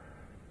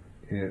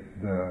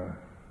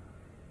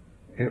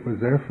it was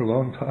there for a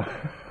long time.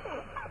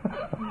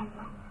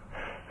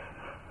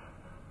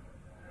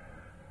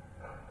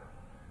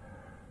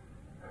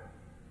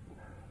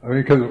 I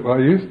mean, because I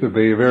used to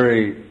be a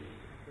very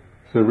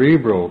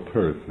cerebral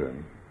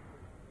person,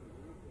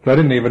 so I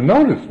didn't even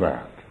notice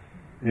that.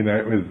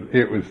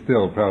 It was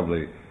still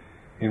probably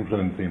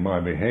influencing my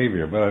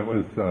behavior, but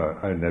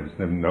I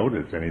never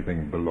noticed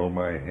anything below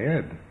my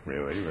head,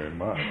 really, very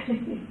much.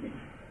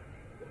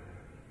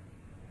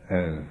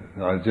 And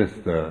I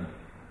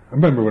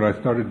remember when I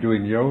started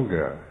doing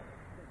yoga,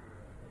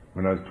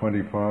 when I was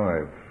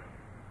 25,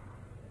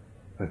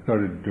 I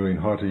started doing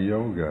Hatha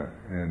yoga,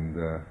 and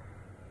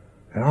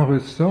I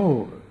was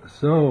so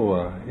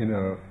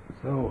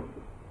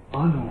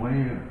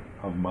unaware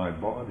of my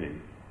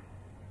body.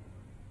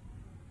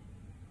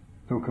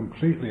 So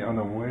completely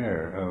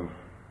unaware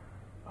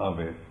of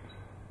it,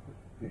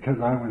 because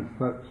I was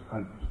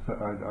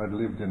I'd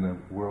lived in a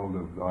world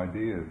of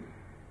ideas,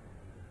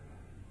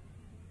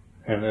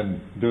 and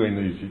then doing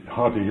these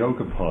Hatha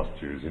yoga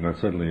postures,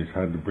 suddenly I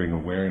had to bring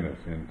awareness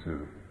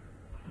into,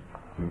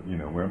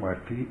 where are my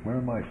feet,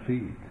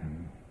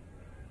 and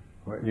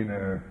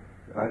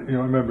I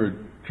remember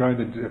trying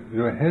to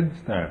do a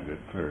headstand at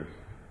first.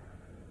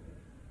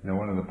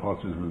 One of the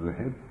postures was a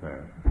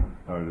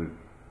headstand.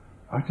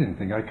 I didn't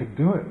think I could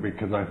do it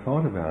because I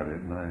thought about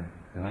it, and I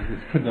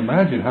just couldn't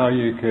imagine how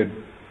you could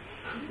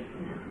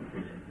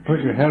put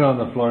your head on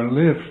the floor and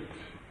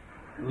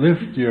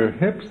lift your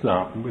hips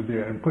up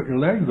and put your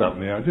legs up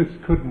in the air. I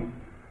just couldn't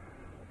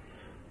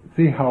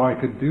see how I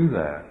could do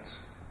that.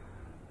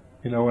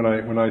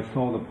 When I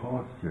saw the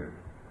posture,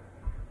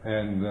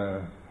 and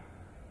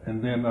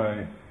then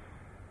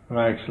when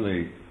I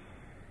actually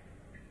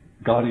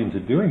got into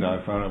doing that,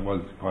 I found it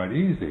was quite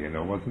easy. It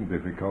wasn't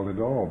difficult at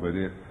all, but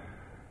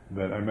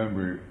I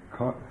remember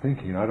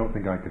thinking, I don't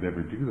think I could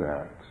ever do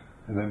that,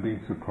 and then being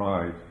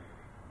surprised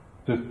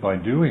just by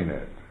doing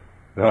it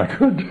that I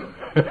could do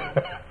it.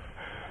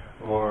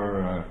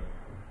 Or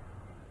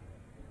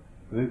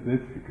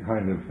this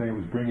kind of thing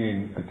was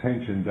bringing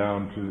attention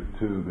down to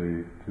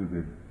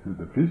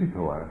the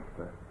physical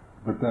aspect,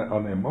 but that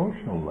on the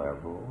emotional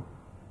level,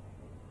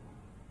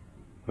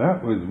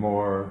 that was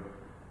more.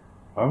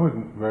 I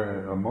wasn't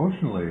very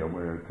emotionally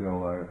aware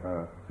till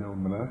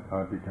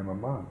I became a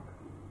monk,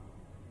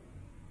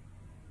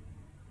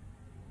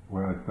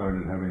 where I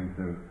started having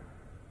to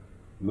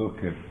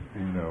look at,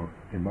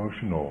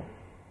 emotional,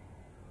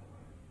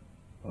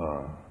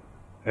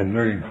 and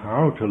learning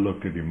how to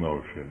look at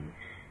emotions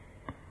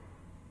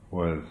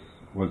was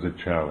a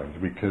challenge,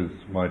 because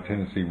my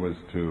tendency was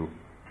to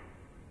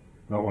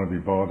not want to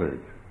be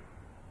bothered.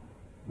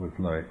 It was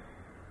like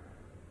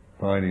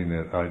finding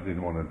that I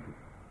didn't want to.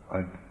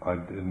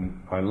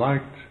 I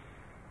liked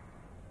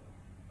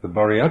the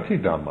Bhariyati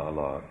Dhamma a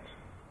lot,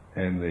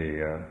 and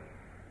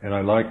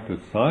I liked the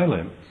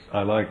silence.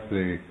 I liked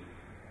the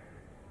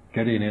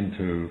getting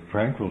into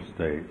tranquil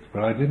states,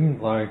 but I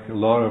didn't like a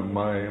lot of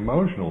my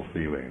emotional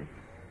feelings.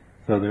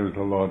 So there was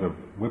a lot of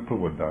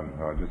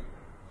Viprava, just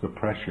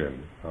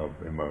suppression of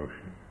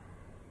emotion.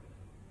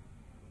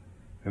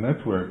 And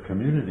that's where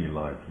community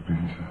life has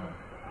been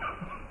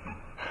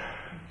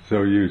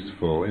so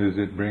useful, is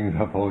it brings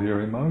up all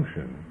your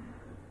emotions.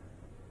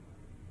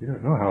 You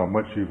don't know how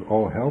much you've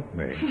all helped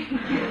me.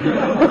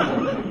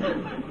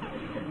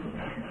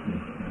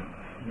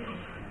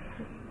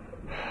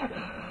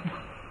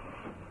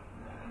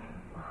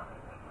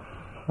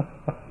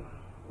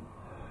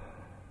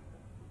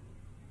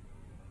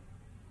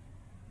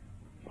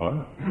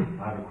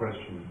 I have a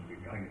question.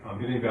 I'm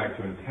getting back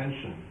to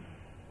intention.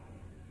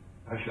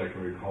 Actually, I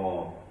can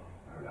recall,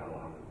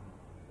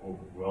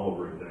 well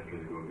over a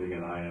decade ago, being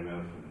in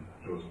IMS and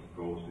Joseph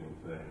Goldstein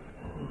saying,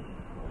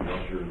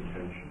 what's your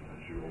intention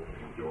as you open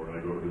the door? And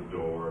I go to the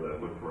door and I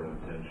look for an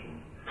intention.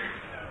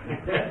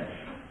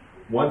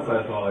 Once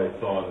I thought I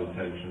saw an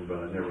intention, but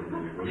I never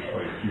really was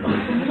quite sure.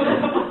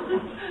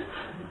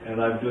 And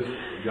I've just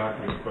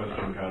gotten this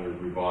question kind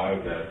of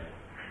revived that.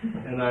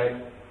 And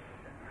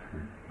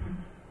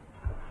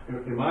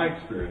in my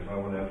experience, I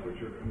want to ask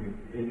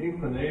an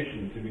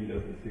inclination to me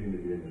doesn't seem to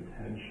be an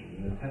intention.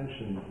 An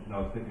intention, and I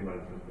was thinking about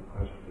it since the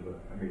question,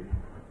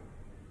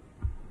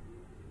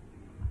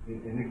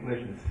 an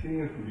inclination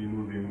seems to be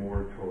moving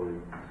more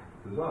towards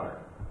desire.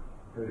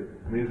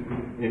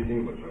 In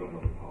English, I don't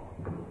know the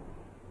policy.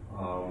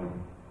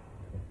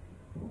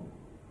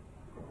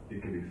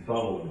 It can be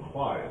subtle and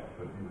quiet,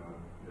 but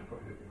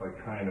if I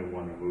kind of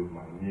want to move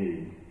my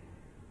knee,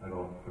 I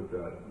don't put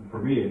that, for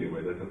me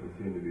anyway, that doesn't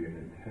seem to be an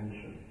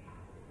intention.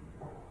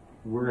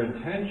 where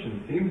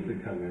intention seems to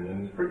come in,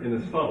 and it's pretty, and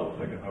it's subtle. It's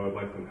like I would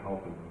like some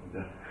help in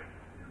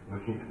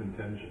looking at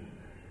intention.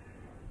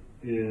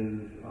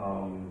 And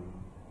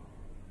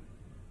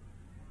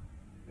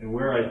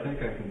where I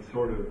think I can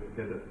sort of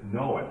get to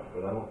know it,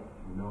 but I don't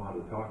know how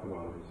to talk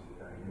about it.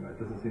 It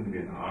doesn't seem to be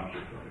an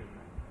object or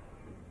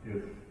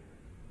anything.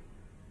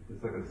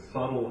 It's like a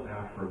subtle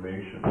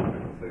affirmation, if I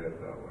can say it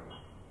that way.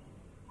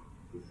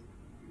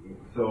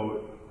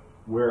 So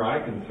where I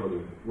think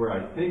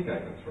I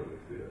can sort of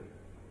see it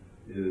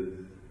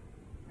is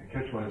I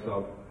catch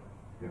myself,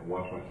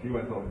 see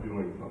myself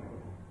doing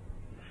something,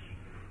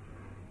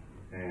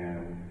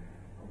 and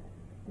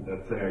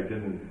let's say I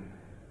didn't.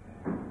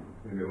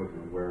 Maybe I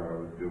wasn't aware I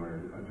was doing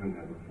it. I didn't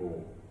have the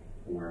full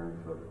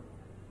awareness of it.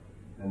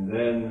 And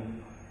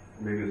then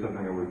maybe it's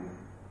something I would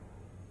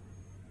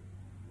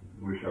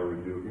wish I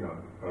would do, if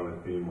I was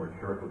being more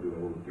careful, do it a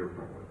little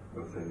differently.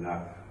 Let's say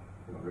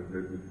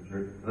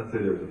let's say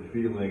there's a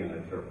feeling and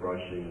I start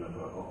brushing and I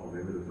thought,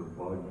 maybe there's a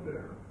bug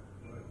there.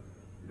 But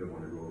you don't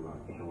want to go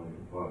around killing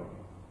the bug.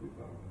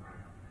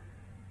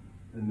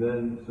 And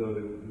then,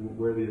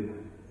 where the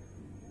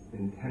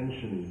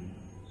intention,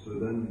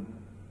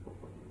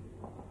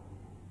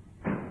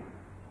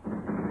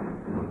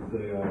 let's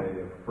say I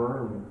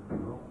affirm,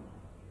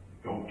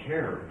 don't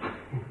care.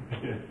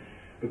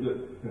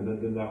 And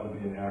then that would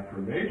be an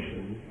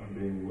affirmation of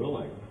being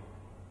willing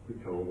to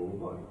kill a little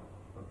bug.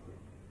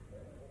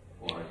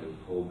 Or I could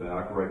hold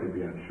back, or I could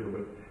be unsure.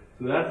 But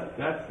so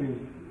that seems.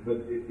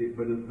 But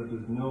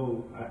there's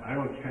no. I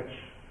don't catch,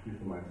 at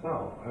least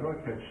myself. I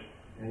don't catch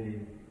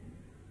any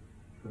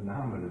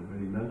phenomenon,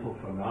 any mental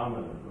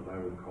phenomenon that I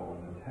would call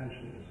an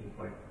intention. It's just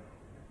like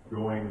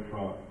going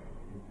from.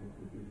 It's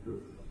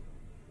just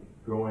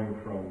going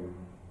from.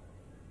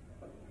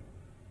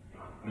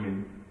 I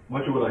mean,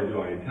 much of what I do,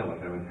 I intend.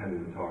 Like I'm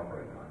intending to talk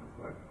right now.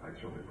 So I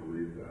certainly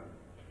believe that.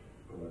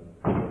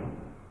 But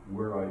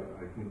where I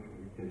think it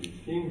can be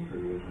seen for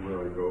me is where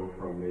I go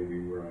from maybe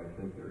where I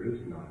think there is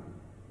none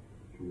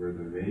to where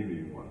there may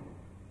be one.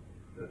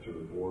 That's sort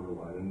of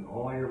borderline. And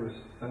all I ever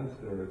sense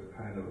there is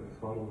kind of a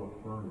subtle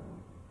affirming.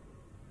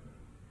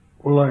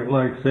 Well,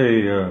 like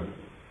say,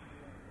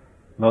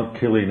 not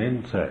killing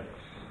insects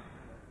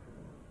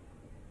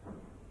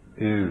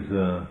is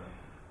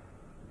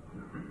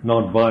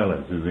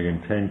non-violence is the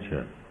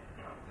intention.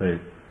 So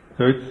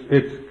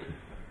it's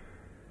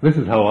this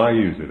is how I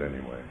use it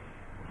anyway.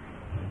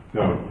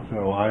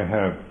 So I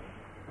have,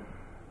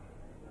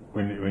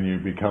 when you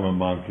become a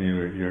monk,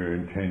 your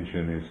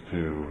intention is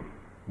to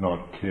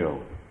not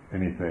kill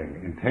anything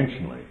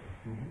intentionally.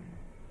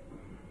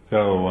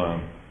 Mm-hmm.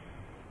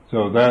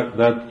 So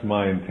that's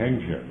my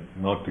intention,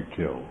 not to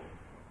kill.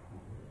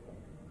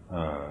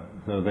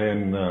 So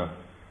then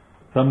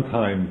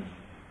sometimes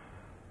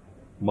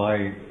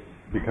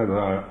because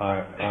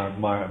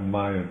my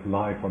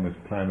life on this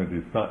planet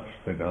is such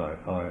that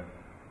I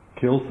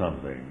kill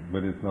something,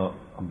 but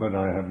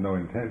I have no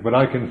intent. But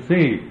I can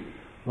see,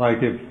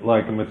 like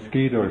a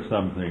mosquito or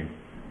something,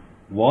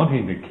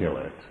 wanting to kill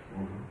it.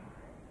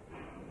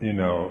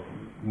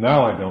 Mm-hmm.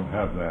 Now I don't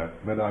have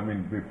that. But I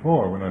mean,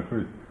 before, when I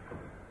first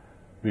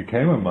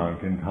became a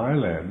monk in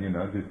Thailand,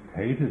 I just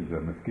hated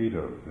the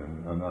mosquitoes,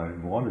 and I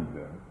wanted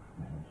them.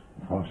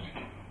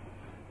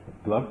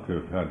 I'd love to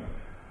have had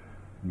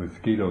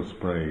mosquito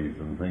sprays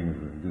and things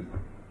and just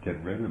get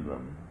rid of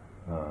them.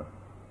 So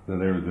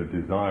there was a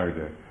desire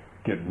to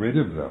get rid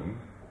of them,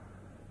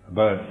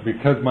 but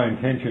because my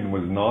intention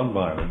was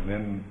non-violent,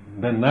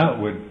 then that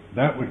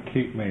would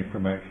keep me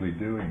from actually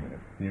doing it.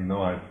 Even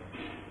though I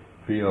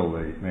feel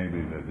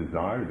maybe the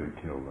desire to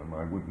kill them,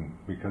 I wouldn't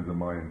because of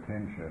my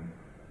intention.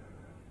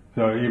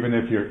 So even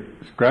if you're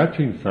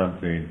scratching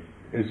something,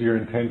 is your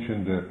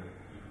intention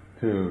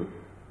to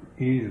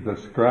ease the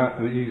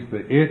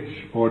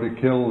itch or to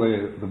kill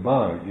the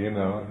bug?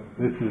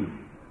 This is.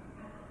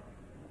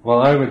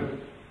 Well, I would.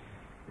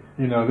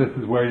 This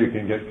is where you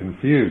can get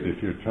confused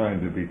if you're trying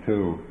to be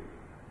too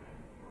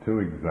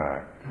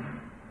exact.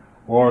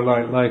 Or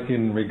like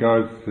in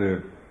regards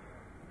to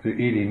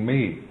eating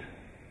meat,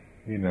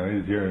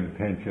 is your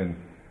intention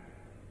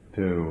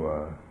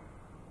to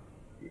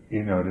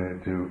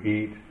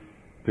eat,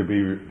 to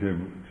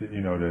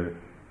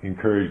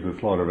encourage the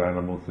slaughter of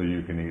animals so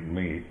you can eat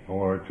meat,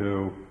 or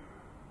to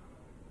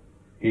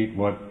eat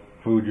what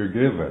food you're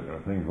given,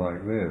 or things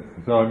like this.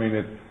 So I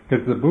mean,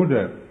 because the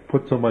Buddha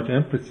put so much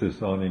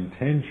emphasis on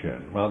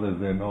intention rather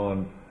than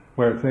on,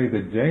 where say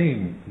the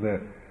Jains,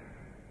 the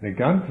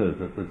Nigantas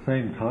at the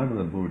same time of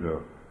the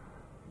Buddha,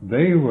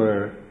 they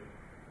were,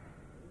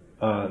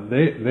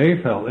 they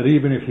felt that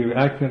even if you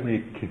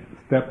accidentally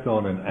stepped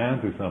on an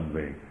ant or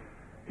something,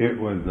 it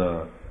was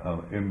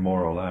an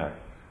immoral act,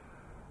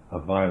 a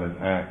violent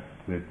act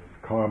that's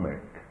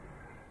karmic.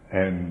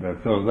 And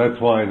so that's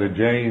why the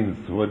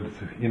Jains would,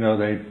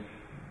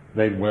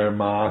 they'd wear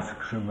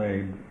masks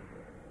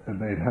and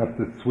they'd have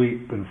to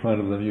sweep in front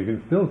of them. You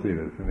can still see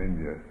this in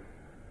India,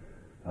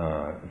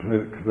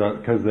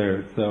 because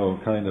they're so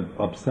kind of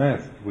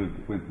obsessed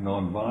with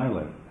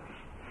non-violence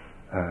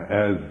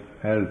as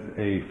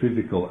a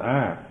physical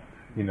act,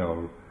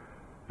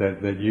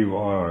 that you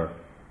are,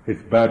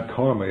 it's bad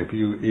karma if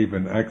you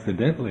even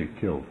accidentally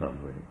kill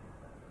something.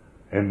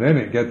 And then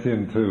it gets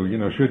into,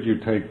 should you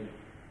take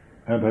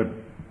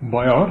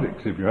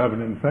antibiotics if you have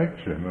an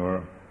infection,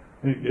 or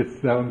it gets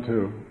down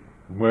to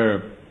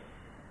where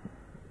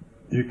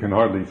you can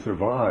hardly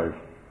survive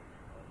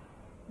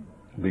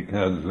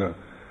because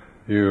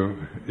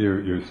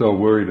you're so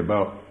worried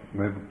about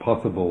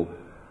possible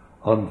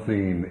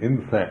unseen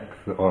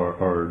insects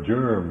or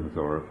germs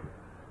or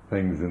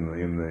things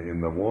in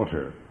the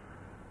water.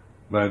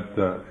 But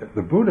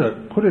the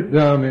Buddha put it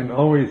down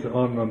always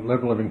on a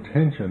level of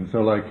intention.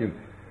 So, like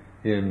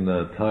in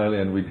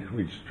Thailand,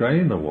 we'd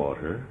strain the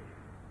water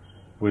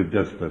with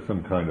just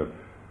some kind of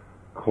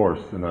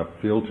coarse enough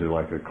filter,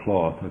 like a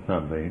cloth or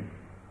something,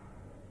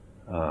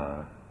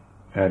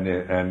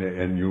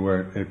 and you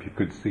weren't, if you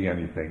could see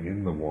anything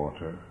in the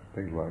water,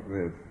 things like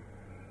this,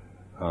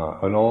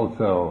 and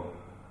also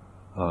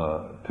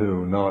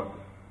to not,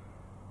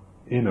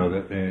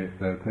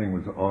 that thing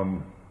was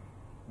on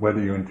whether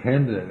you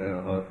intended,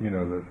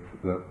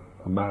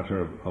 a matter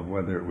of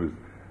whether it was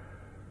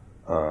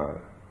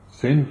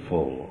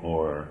sinful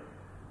or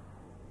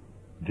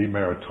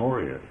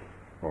demeritorious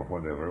or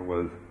whatever,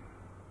 was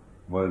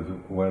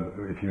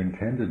whether if you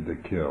intended to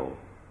kill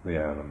the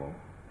animal,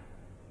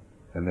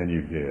 and then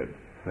you did,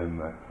 then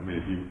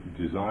if you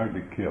desired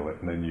to kill it,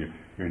 and then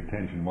your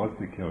intention was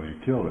to kill it, you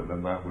killed it,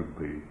 then that would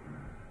be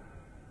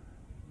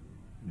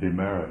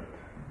demerit,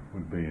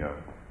 would be a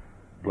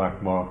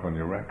black mark on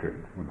your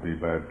record, would be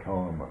bad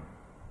karma.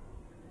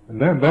 And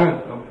then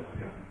that... I'm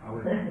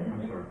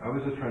sorry. I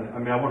was just trying to...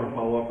 I want to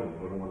follow up on it,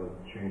 but I don't want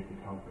to change the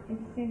topic.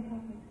 It's the same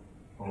topic.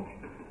 Okay.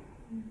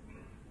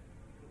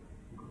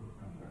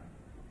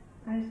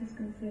 I was just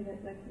going to say that,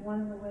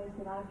 one of the ways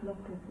that I've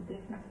looked at the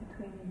difference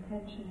between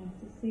intention is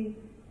to see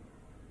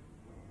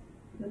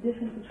the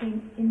difference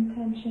between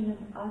intention and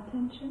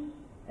attention.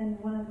 And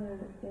one of the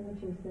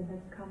images that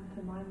has come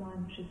to my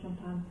mind, which is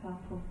sometimes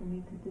helpful for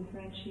me to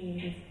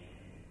differentiate, is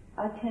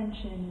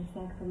attention is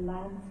like the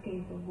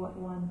landscape of what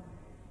one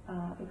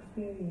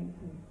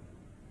experiences.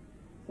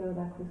 So,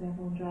 like, for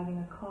example, when driving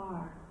a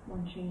car,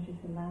 one changes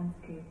the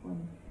landscape.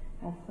 One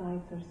has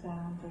sights or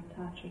sounds or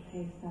touch or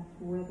taste. That's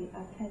where the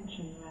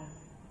attention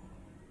rests.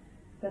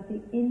 But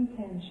the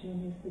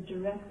intention is the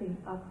directing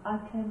of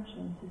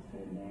attention to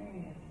certain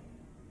areas.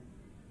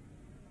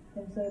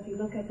 And so if you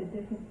look at the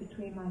difference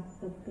between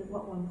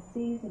what one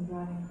sees in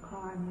driving a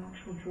car and the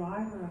actual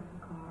driver of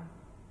the car,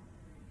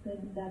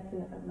 then that's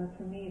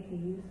for me, it's a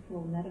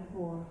useful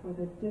metaphor for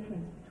the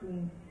difference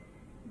between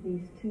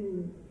these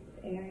two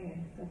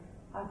areas of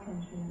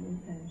attention and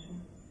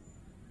intention.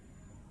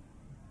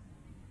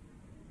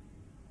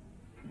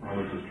 I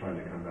was just trying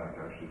to come back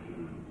actually to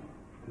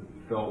the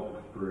felt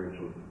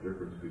experiential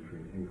difference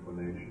between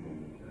inclination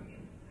and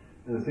intention.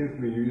 And it seems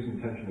to me you use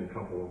intention in a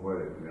couple of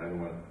ways. I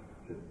don't want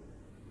to get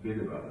big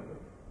about it, but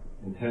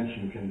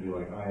intention can be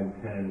like, I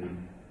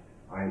intend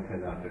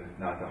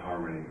not to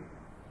harm any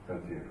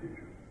sentient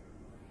creatures.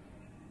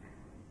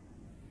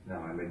 Now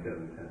I make that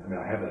intention.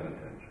 I have that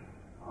intention.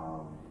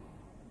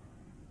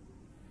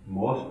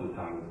 Most of the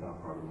time it's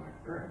not part of my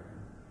experience.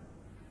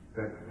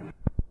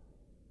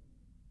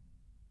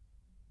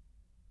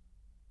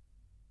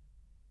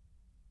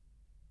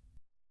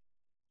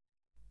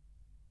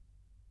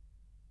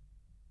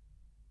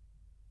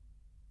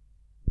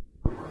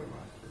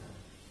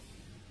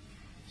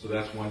 So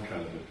that's one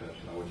kind of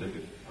intention.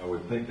 I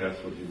would think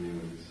that's what you mean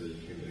when you say you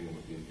came in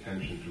with the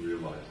intention to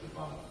realize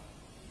Nirvana.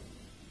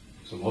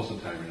 So most of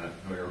the time you're not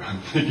going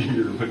around thinking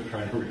you're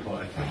trying to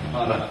realize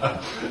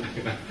Nirvana.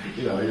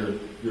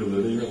 You're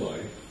living your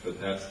life, but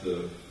that's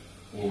the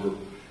over.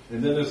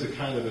 And then there's a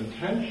kind of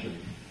intention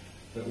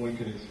that one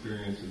can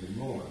experience in the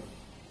moment.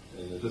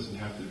 And it doesn't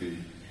have to be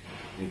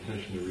the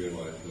intention to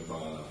realize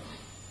Nirvana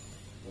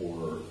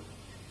or,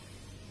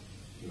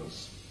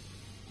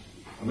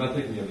 I'm not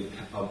thinking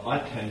of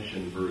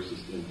attention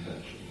versus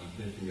intention. I'm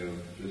thinking of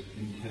just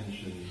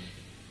intention,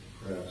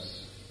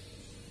 perhaps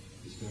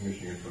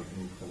distinguishing it from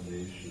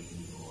inclination,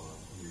 or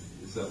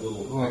it's that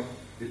little. Well,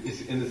 and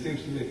it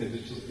seems to me that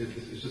it's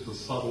just a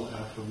subtle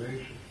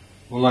affirmation.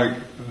 Well, like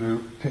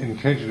the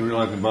intention to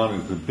realize Nirvana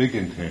is the big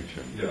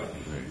intention. Yeah.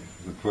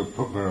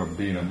 For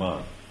being a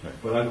monk. Right.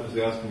 But I was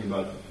asking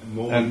about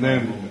And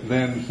moment.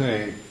 then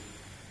say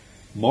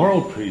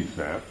moral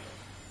precepts.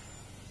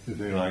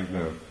 Say like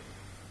the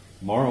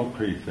moral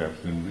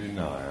precepts in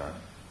Vinaya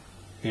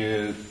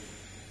is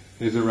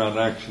around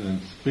action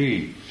and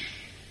speech,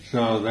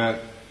 so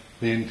that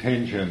the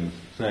intention,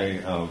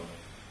 say, of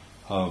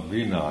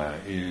Vinaya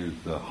is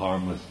the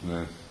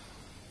harmlessness,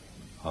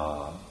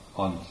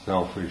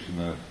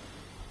 unselfishness,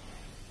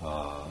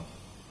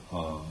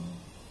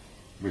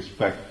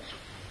 respect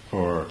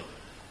for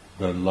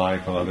the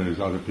life of others,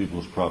 other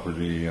people's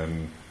property,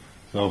 and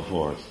so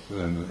forth,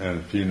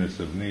 and fewness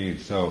of need.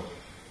 So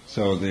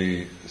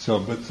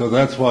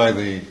that's why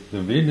the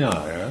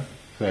Vinaya,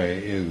 say,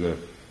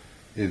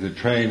 is a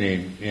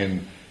training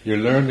in, you're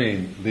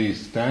learning these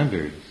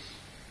standards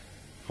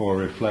for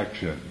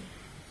reflection,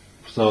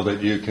 so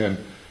that you can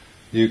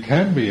you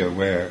can be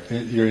aware.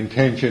 Your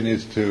intention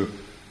is to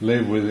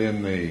live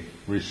within the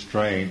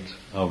restraint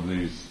of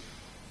this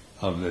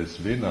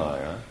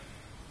vinaya,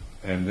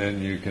 and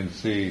then you can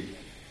see,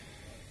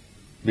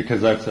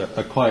 because that's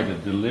quite a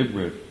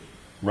deliberate,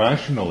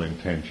 rational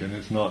intention.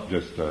 It's not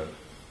just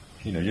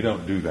you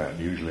don't do that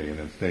usually in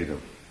a state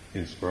of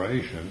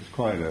inspiration. It's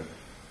quite a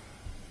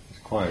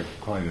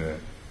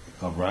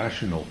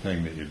rational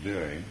thing that you're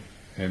doing,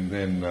 and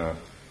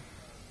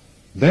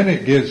then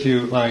it gives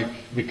you,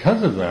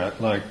 because of that,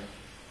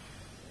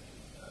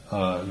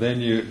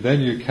 then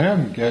you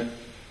can get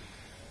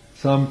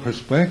some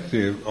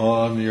perspective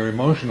on your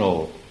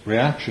emotional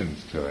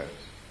reactions to it.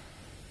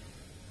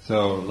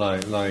 So,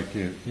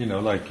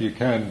 you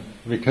can,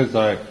 because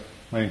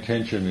my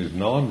intention is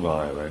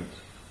non-violent,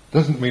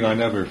 doesn't mean I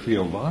never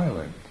feel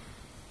violent,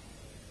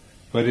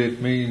 but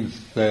it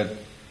means that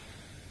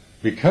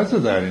because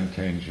of that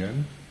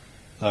intention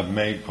I've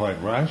made quite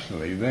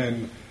rationally,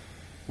 then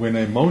when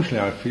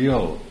emotionally I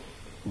feel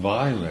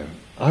violent,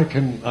 I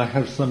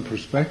have some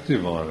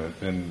perspective on it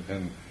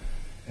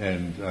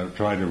and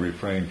try to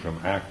refrain from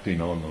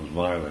acting on those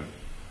violent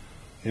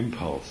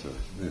impulses.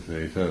 You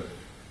see, so,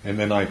 and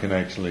then I can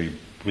actually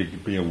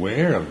be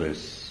aware of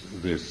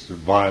this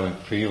violent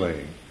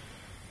feeling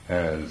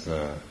as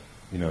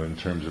in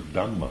terms of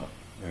Dhamma,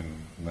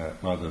 and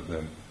that rather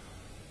than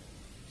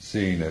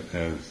seeing it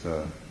as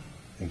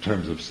in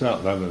terms of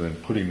self, rather than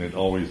putting it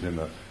always in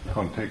the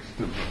context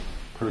of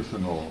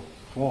personal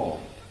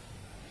fault.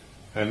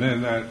 And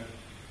then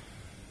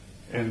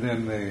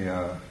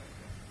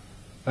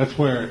that's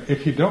where,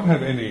 if you don't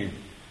have any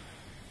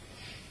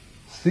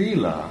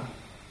sila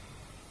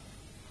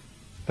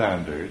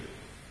standard,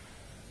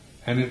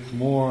 and it's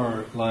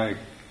more like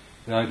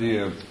the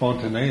idea of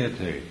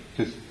spontaneity,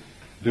 just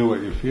do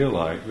what you feel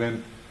like,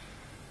 then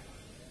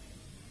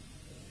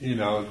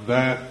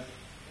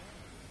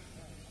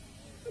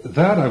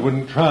that I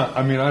wouldn't try.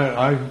 I mean,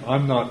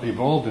 I'm not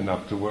evolved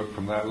enough to work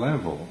from that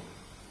level.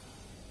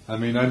 I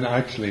mean, I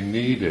actually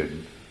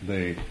needed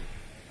a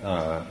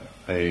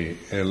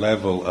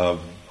level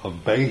of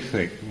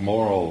basic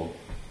moral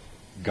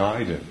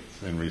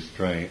guidance and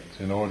restraint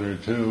in order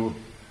to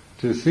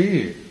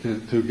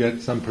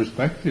get some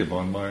perspective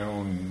on my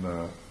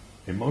own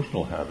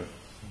emotional habits.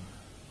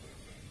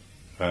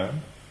 The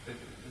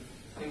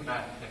thing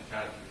about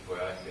intentionality, the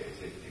way I see it,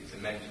 is it's a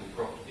mental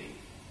property,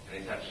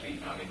 and it's actually,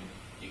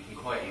 you can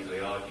quite easily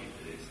argue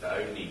that it's the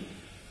only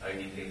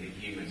thing that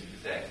humans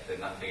possess that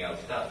nothing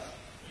else does.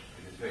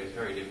 Because it's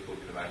very difficult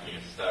to imagine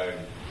a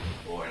stone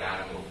or an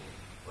animal,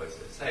 or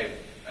say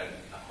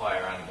a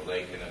higher animal,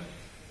 they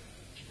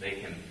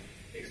can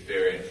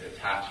experience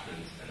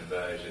attachment and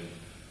aversion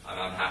and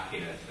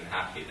unhappiness and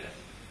happiness,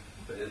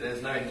 but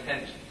there's no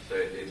intention. So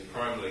it's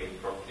primarily a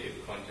property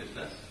of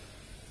consciousness.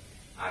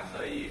 And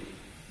so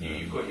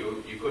you've got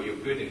your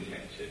good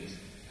intentions,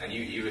 and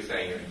you were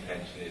saying your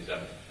intention is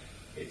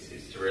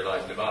it's to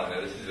realise nirvana.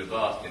 Now this is a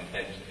vast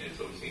intention, and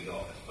it's obviously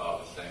not, as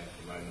Bart was saying,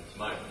 from moment to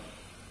moment.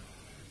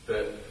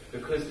 But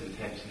because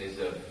intention is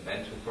a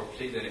mental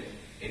property, then it's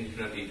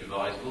infinitely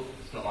divisible.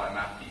 It's not like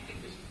math.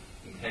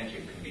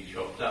 Intention can be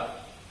chopped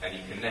up, and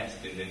you can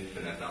nest an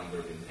infinite number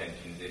of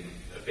intentions in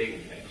a big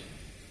intention.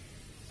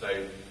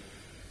 So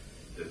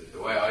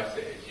the way I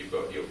see it is you've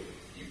got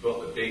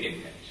the big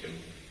intention,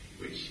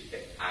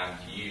 and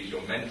you use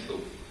your mental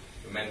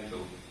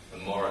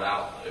and moral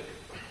outlook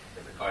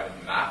as a kind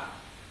of map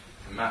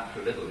to map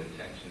your little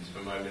intentions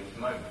from moment to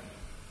moment.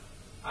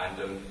 And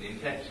the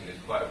intention is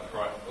quite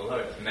although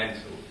it's a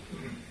mental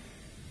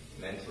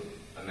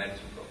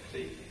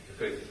property,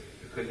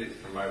 because it's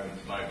from moment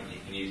to moment, you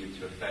can use it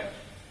to affect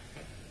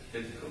the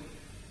physical.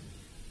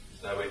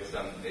 So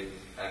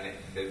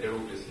they're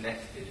all just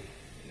nested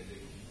in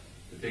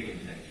the big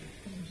intention.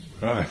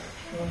 Right.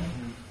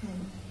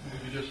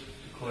 Maybe just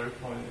to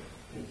clarify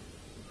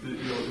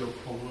your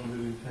problem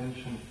with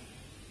intention,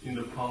 in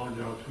the Pali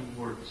there are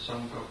two words,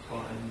 sankappa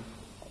and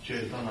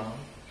cetana,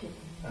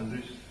 and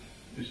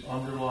this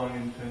underlying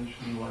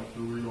intention, like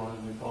to realize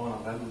nirvana,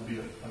 that would be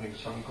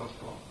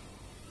sankappa,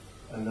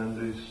 and then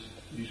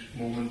these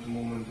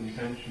moment-to-moment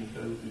intentions,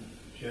 that would be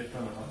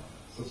cetana.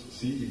 So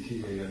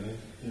C-E-T-A-N-A?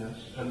 Yes,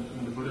 and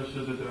the Buddha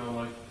said that there are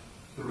like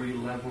 3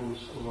 levels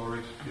of our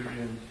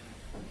experience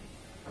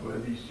where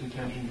these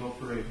intentions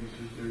operate. He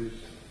says there is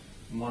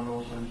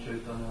mano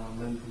sancetana,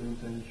 mental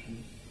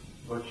intention,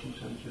 vaci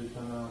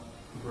sancetana,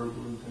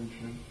 verbal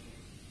intention,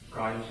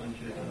 kaya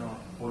sancetana,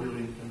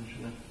 bodily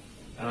intention.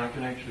 And I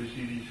can actually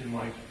see these in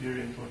my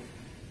experience.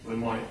 When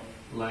my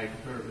leg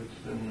hurts,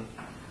 then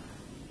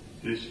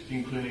this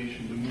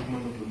inclination, the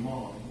movement of the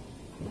mind,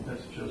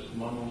 that's just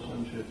mano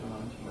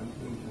sancetana, it's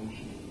mental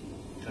intention.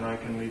 And I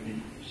can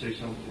maybe say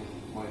something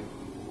like,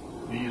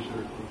 knee is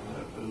hurting,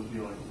 that will be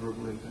like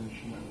verbal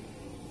intention. And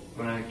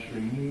when I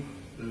actually move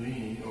the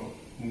knee or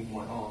move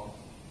my arm,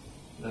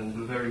 then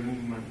the very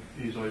movement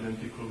is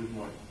identical with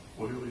my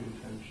bodily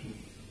intention.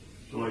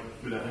 So like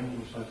with the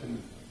animals, I think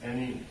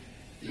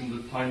even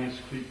the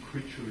tiniest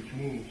creature which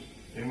moves,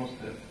 they must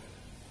have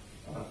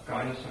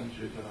kaya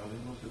sancetana,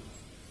 they must have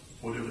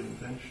whatever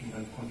intention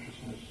and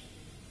consciousness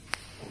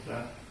of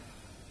that.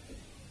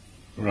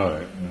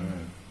 Right.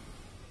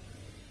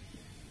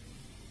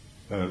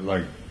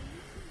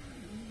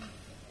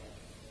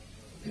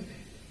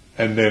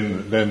 And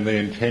then the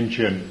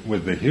intention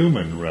with the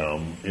human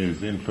realm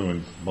is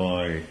influenced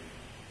by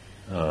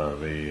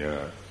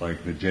the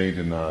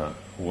Jadana,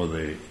 or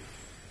the,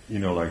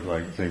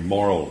 like say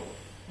moral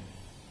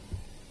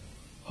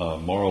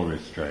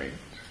restraint,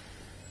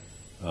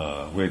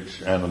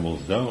 which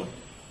animals don't.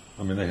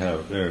 I mean,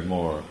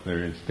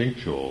 they're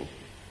instinctual,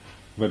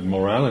 but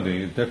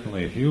morality is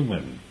definitely a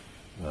human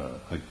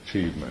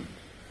achievement.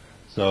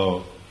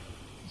 So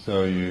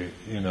you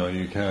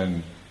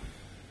can,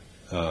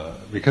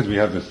 because we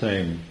have the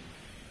same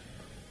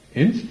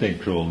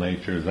instinctual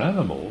nature as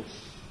animals,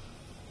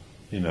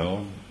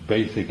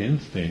 basic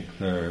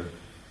instincts are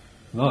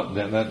not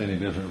any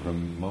different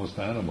from most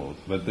animals.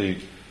 But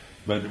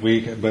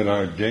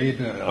our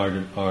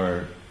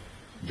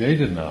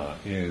Jadana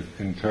is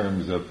in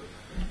terms of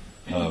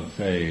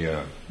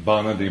say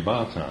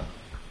Banadibata,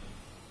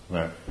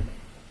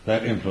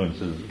 that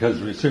influences,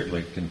 because we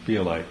certainly can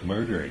feel like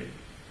murdering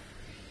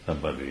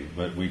somebody,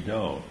 but we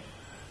don't.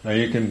 Now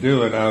you can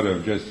do it out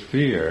of just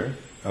fear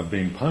of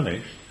being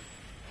punished.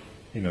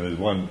 There's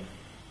one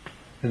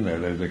in there.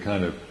 There's a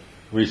kind of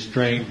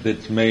restraint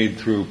that's made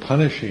through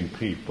punishing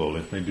people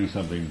if they do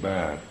something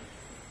bad,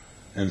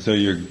 and so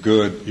you're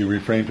good. You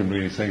refrain from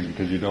doing these things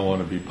because you don't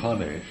want to be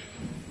punished,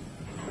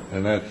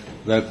 and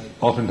that's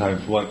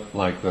oftentimes what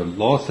like the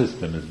law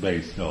system is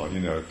based on.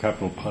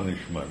 Capital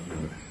punishment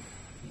and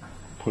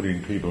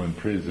putting people in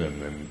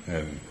prison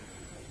and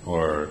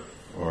or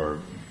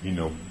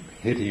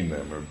hitting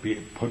them or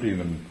putting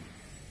them,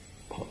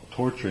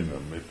 torturing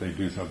them if they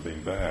do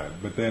something bad.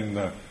 But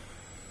then,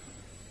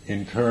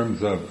 in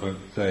terms of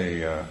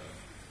say,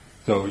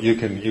 so you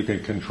can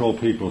control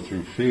people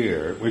through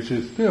fear, which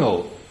is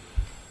still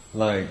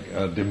like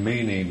a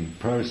demeaning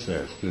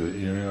process.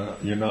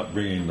 You're not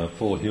bringing the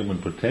full human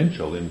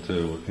potential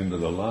into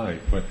the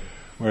light, but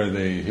where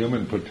the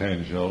human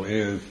potential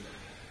is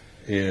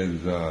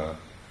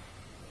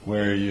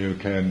where you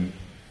can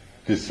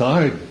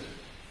decide,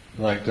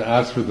 like to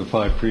ask for the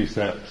 5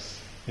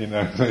 precepts, so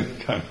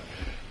kind of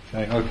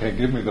saying, okay,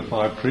 give me the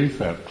 5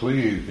 precepts,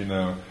 please,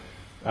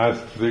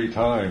 ask 3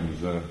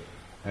 times,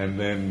 and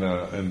then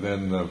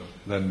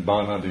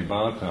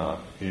Banadibata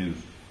is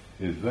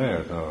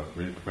there, so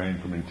refrain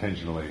from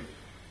intentionally,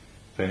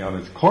 say on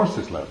its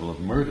coarsest level of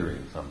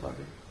murdering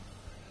somebody,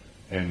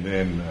 and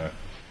then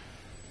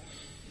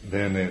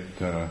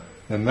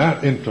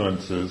that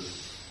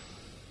influences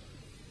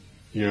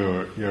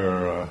your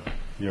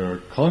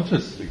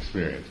conscious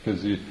experience,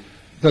 because it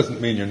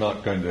doesn't mean you're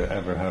not going to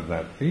ever have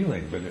that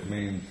feeling, but it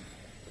means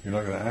you're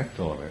not going to act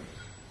on it.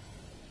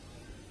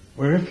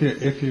 Where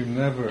if you've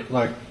never,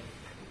 like,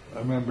 I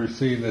remember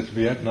seeing this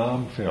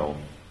Vietnam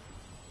film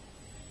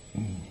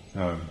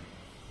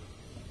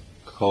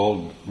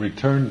called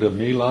Return to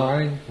My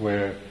Lai,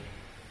 where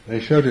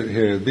they showed it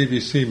here. The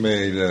BBC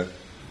made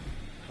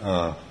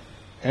a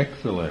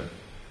excellent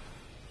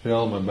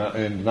film about,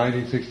 in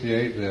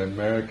 1968, the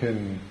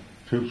American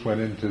troops went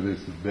into this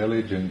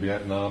village in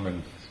Vietnam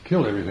and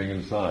killed everything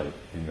in sight.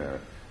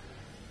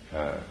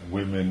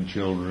 Women,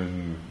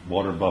 children,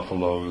 water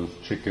buffaloes,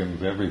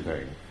 chickens,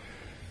 everything,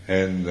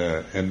 and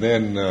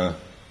then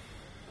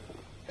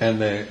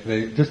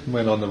they just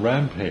went on the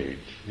rampage,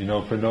 and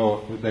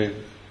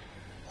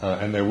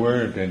there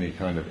weren't any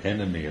kind of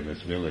enemy in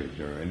this village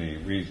or any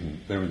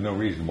reason. There was no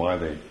reason why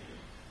they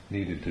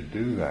needed to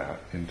do that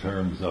in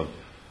terms of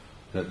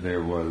that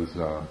there was,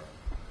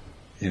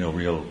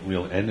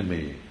 real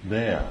enemy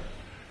there.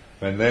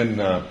 And then,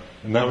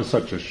 and that was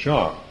such a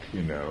shock,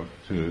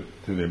 to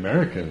the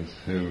Americans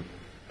who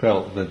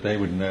felt that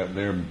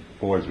their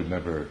boys would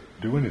never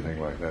do anything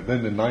like that.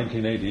 Then in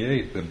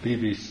 1988, the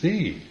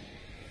BBC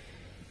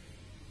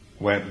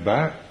went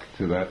back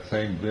to that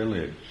same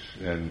village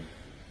and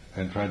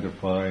tried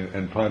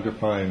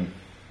to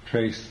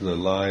trace the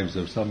lives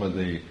of some of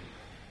the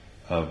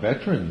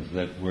veterans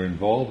that were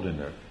involved in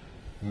it.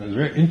 And it was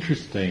very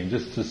interesting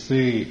just to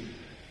see,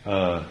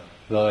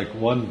 like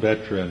one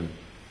veteran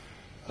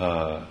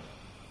was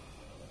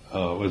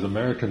an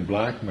American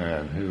black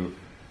man who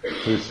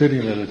was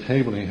sitting at a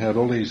table and he had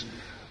all these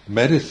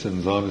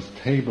medicines on his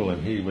table,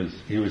 and he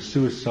was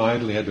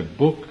suicidal. He had a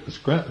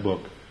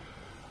scrapbook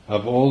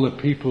of all the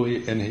people,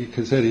 and he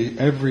said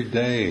every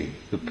day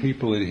the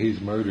people that he's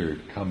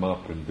murdered come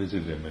up and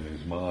visit him in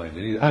his mind,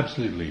 and he's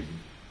absolutely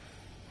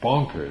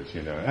bonkers,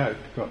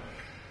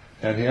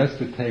 and he has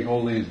to take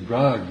all these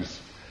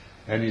drugs,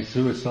 and he's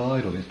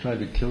suicidal. He's trying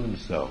to kill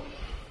himself,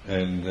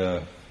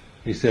 and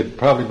he said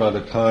probably by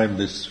the time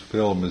this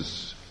film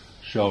is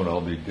shown,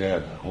 I'll be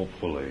dead,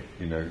 hopefully,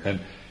 And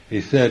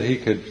he said he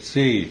could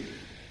see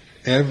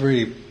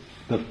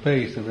the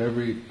face of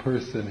every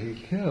person he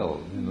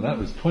killed. That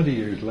was 20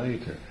 years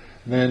later.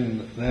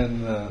 Then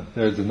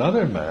there's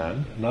another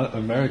man, an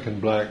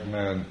American black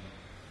man,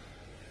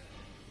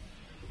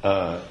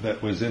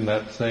 that was in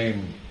that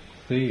same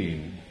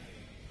theme,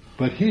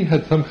 but he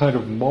had some kind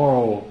of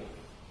moral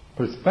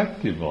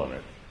perspective on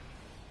it.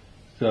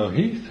 So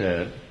he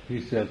said,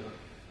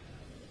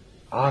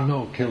 I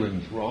know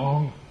killing's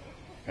wrong,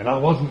 and I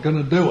wasn't going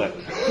to do it.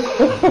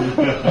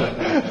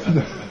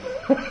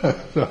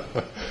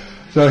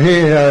 so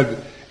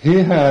he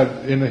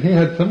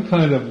had some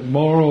kind of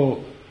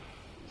moral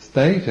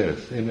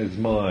status in his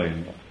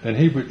mind, and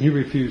he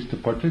refused to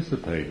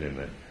participate in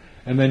it.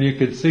 And then you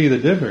could see the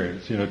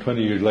difference.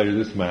 20 years later,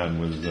 this man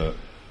was, a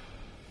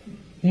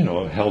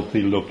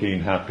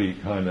healthy-looking, happy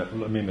kind of,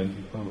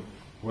 a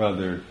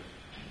rather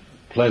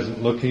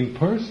pleasant-looking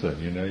person.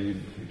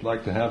 You'd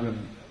like to have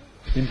him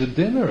into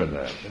dinner and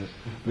that.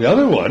 The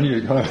other one,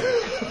 you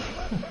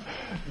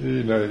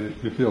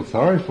feel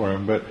sorry for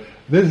him. But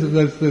this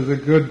is a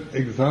good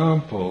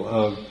example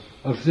of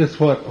just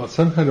what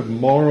some kind of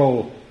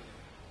moral,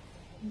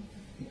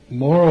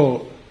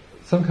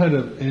 some kind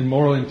of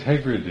immoral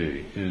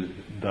integrity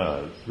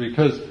does,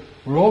 because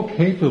we're all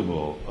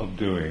capable of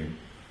doing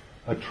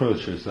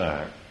atrocious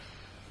acts.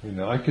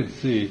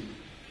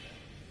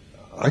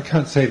 I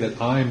can't say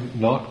that I'm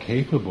not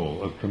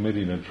capable of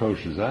committing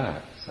atrocious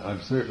acts.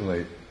 I've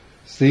certainly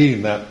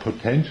seen that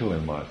potential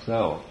in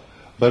myself,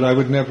 but I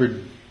would never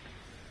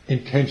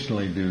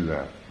intentionally do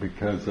that,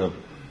 because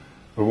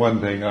for one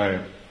thing,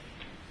 I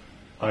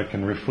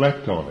can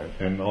reflect on it,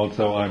 and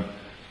also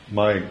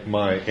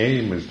my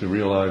aim is to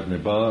realize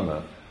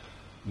Nibbana.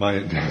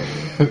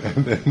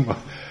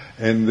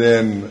 And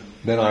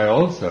then I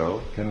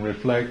also can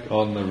reflect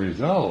on the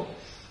results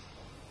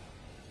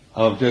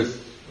of just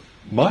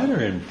minor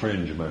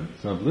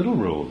infringements of little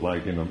rules,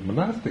 like in a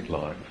monastic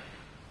life.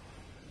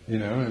 You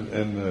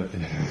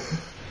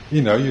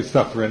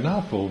suffer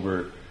enough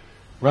over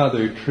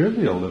rather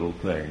trivial little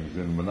things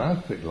in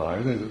monastic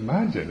life.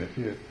 Imagine if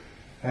you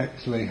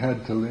actually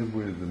had to live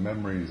with the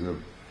memories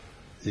of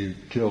you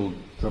killed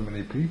so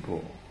many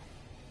people,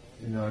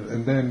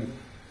 and then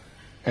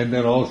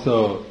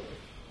also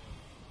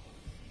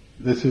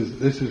this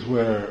is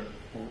where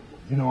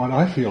what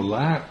I feel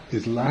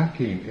is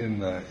lacking in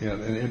the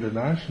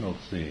international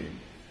scene.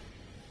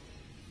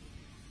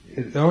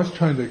 It's always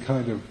trying to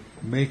kind of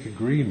make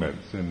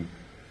agreements and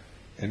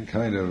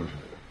kind of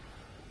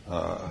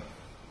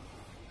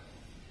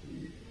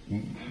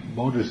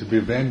modus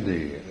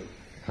vivendi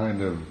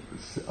kind of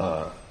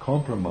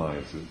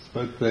compromises,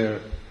 but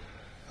they're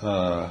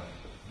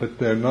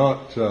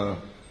not.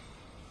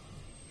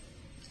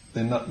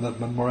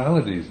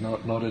 Morality is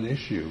not an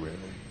issue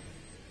really,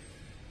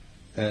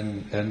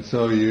 and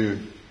so you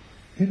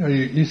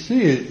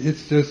see it.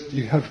 It's just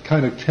you have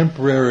kind of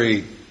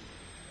temporary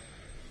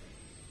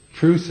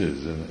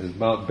truces, and it's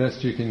about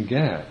best you can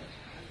get.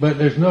 But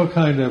there's no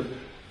kind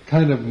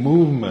of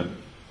movement,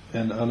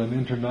 and on an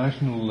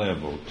international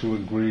level, to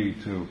agree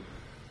to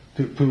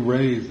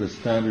raise the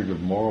standard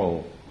of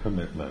moral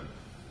commitment.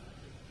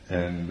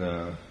 And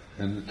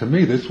to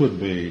me, this would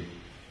be,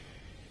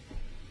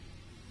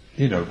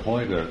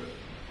 point at,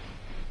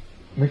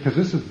 because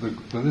this is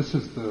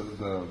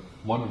the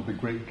one of the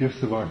great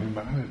gifts of our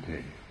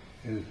humanity,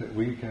 is that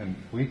we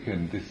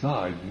can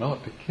decide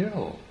not to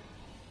kill.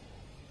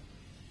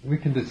 We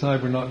can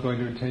decide we're not going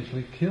to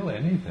intentionally kill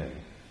anything.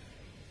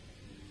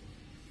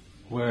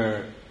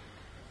 Where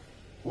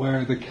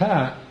the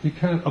cat, you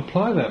can't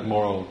apply that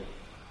moral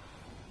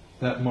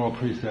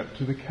precept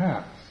to the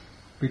cats,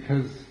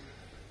 because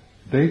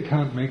they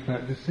can't make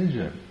that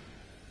decision.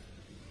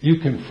 You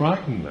can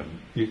frighten them.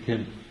 You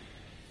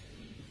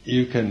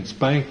can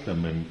spank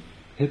them and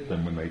hit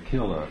them when they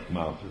kill a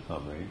mouse or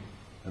something,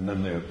 and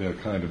then they'll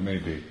kind of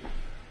maybe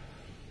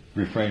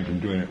refrain from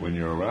doing it when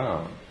you're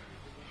around.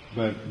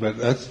 But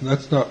that's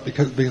not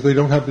because they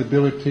don't have the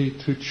ability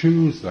to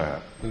choose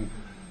that. And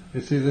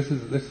you see, this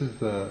is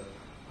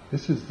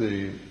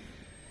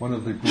one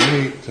of the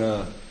great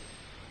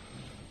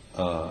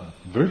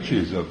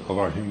virtues of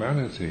our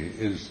humanity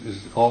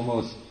is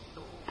almost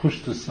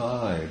pushed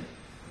aside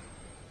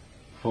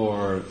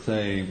for,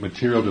 say,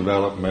 material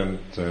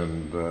development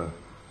and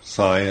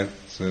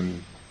science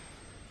and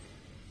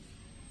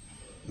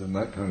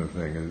that kind of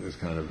thing is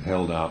kind of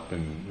held up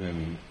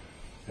in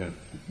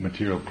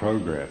material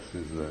progress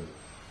is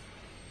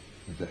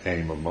the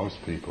aim of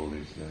most people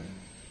these days.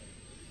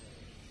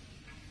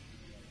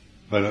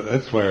 But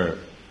that's where,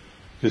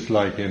 just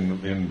like in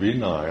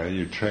Vinaya,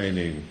 you're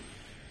training,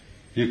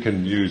 you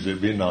can use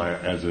it,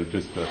 Vinaya, as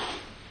just a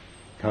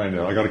kind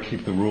of, I got to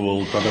keep the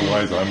rules,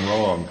 otherwise I'm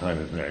wrong kind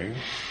of thing.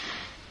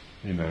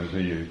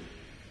 So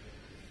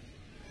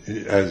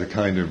as a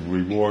kind of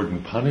reward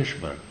and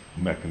punishment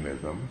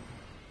mechanism.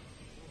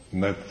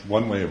 And that's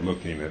one way of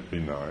looking at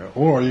Vinaya.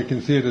 Or you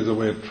can see it as a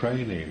way of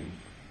training,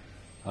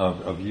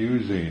 of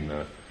using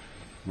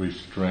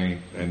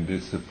restraint and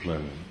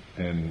discipline,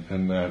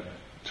 and that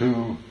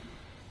to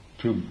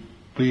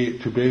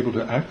be able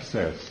to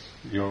access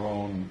your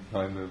own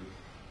kind of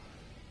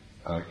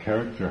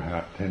character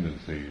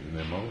tendencies and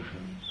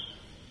emotions,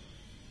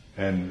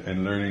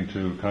 and learning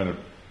to kind of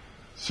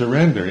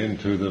surrender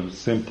into the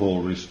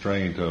simple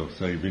restraint of,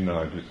 say,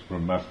 Vinaya, just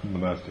from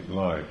monastic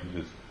life.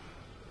 Just,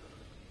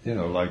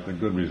 like the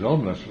good result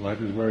of monastic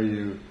life is where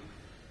you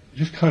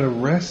just kind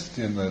of rest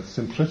in the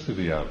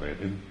simplicity of it.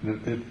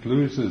 It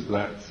loses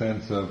that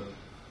sense of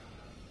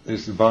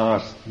this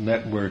vast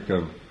network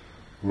of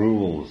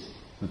rules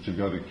that you've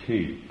got to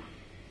keep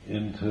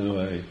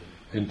into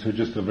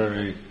just a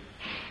very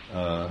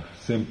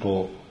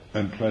simple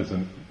and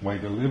pleasant way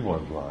to live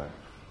one's life.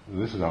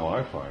 This is how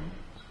I find it.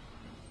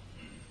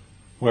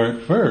 Where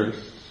at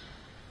first,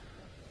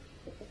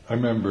 I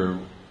remember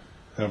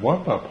at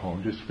Wat Pah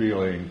Pong just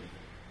feeling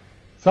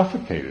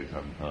suffocated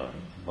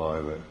sometimes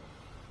by the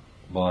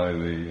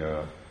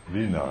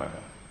Vinaya.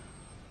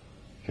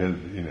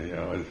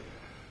 Because,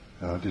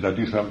 did I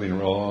do something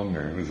wrong,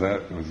 or was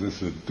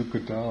this a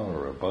Dukkata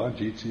or a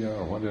Bhajitya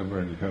or whatever,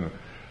 and you kind of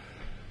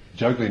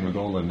juggling with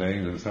all the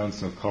names, and it sounds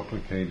so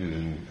complicated,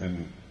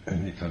 and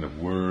you kind of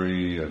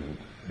worry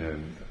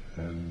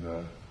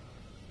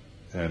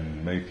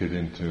and make it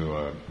into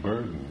a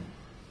burden.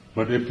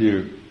 But if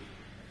you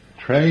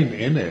train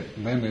in it,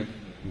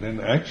 then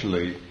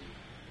actually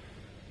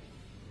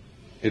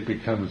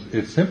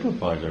it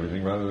simplifies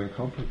everything rather than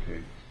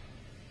complicates.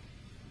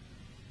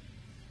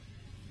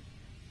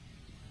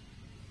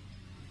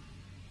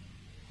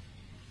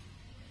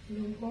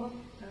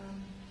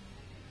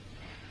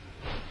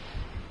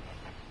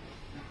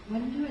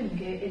 When you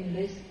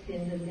enlist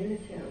in the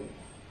military,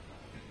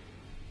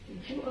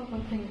 did you ever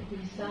think,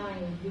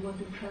 besides you want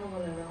to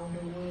travel around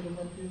the world,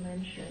 what you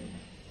mentioned,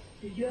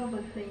 did you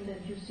ever think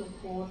that you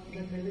support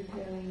the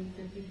military,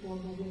 the people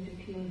who are going to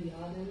kill the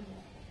others?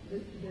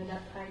 Did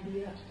that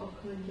idea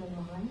occur in your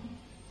mind?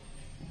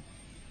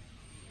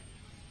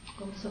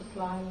 Of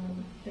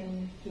supplying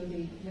things to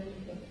the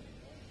military?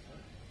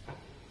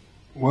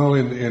 Well,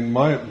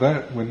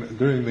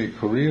 during the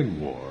Korean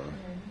War,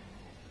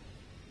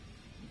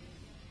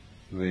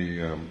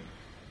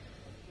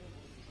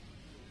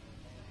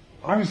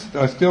 I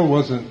still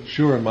wasn't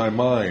sure in my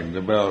mind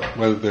about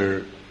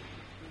whether.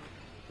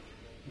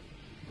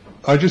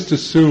 I just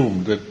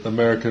assumed that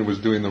America was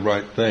doing the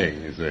right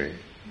thing. You see,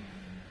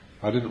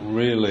 I didn't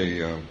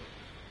really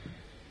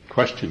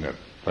question it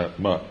that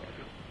much,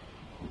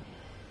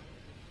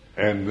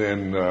 and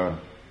then.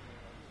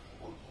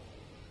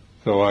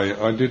 So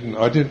I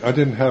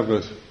didn't have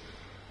a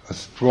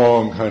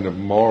strong kind of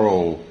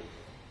moral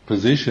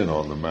position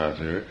on the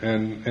matter,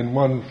 and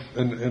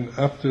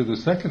after the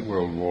Second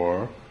World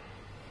War,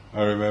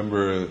 I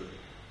remember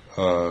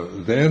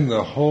then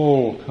the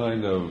whole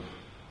kind of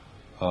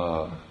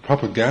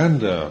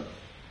propaganda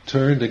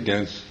turned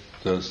against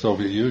the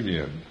Soviet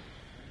Union.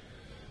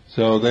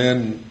 So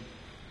then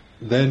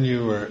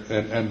you were,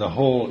 and the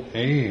whole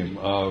aim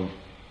of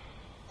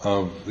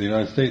the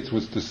United States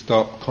was to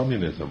stop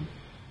communism.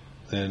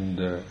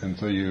 And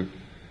so you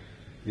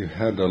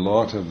had a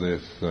lot of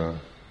this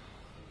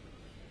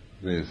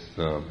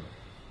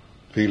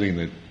feeling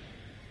that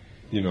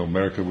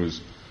America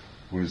was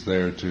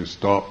there to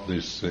stop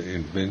this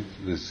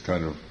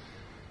kind of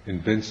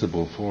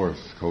invincible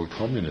force called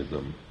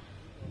communism.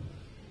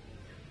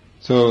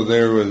 So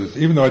there was,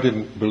 even though I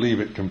didn't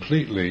believe it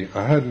completely,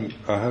 I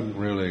hadn't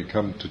really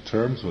come to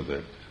terms with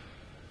it.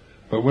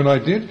 But when I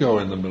did go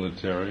in the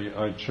military,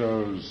 I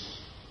chose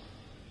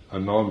a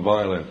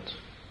non-violent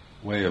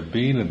way of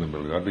being in the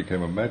military. I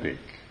became a medic,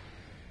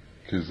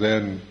 because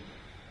then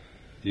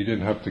you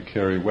didn't have to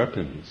carry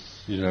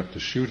weapons, you didn't have to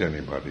shoot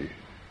anybody.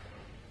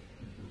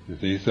 You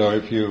see, so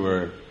if you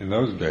were in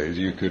those days,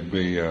 you could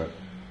be,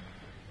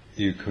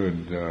 you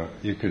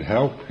could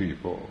help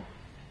people,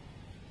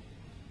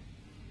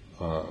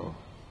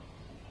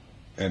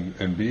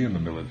 and be in the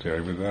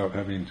military without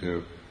having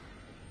to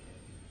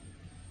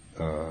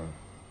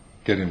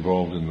get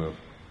involved in the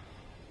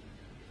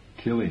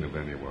killing of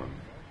anyone.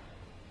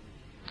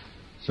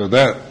 So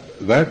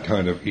that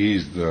kind of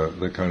eased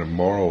the kind of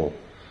moral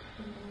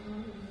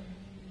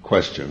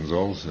questions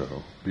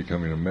also,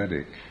 becoming a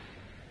medic.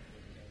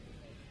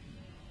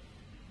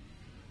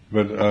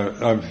 But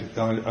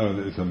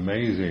it's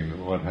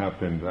amazing what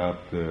happened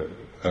after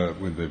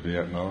with the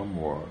Vietnam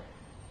War,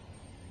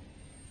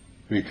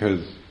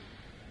 because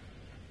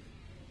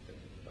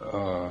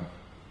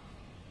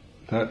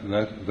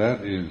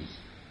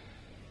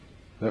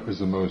that was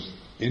the most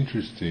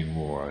interesting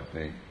war, I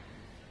think,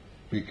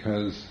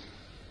 because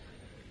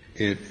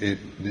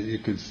you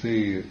could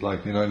see,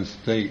 like the United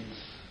States,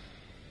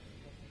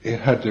 it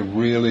had to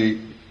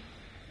really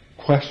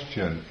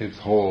question its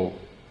whole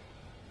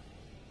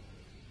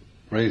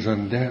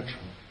raison d'etre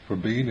for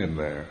being in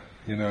there,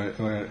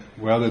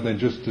 rather than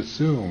just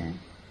assume.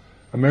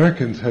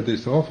 Americans had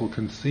this awful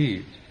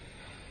conceit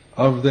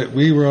of that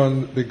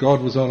that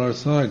God was on our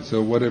side,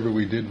 so whatever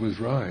we did was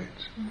right.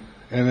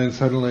 And then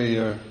suddenly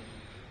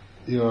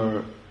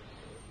they're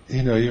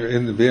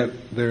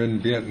in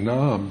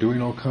Vietnam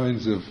doing all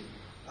kinds of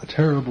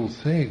terrible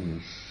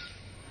things.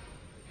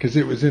 Because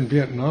it was in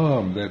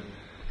Vietnam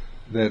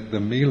that the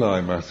My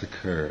Lai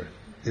massacre.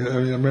 I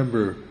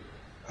remember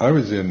I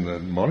was in the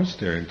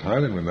monastery in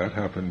Thailand when that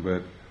happened,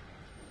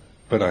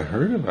 but I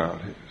heard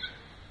about it,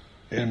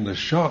 and the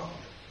shock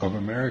of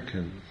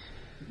Americans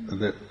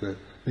that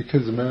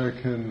because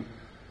American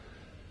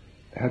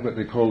had what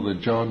they call the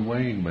John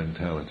Wayne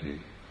mentality.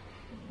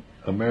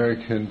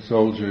 American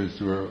soldiers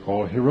were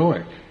all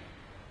heroic.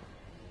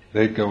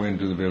 They'd go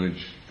into the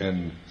village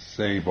and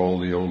save all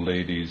the old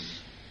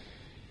ladies,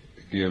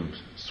 give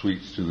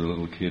sweets to the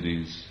little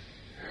kiddies,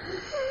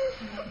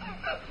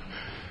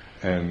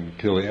 and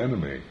kill the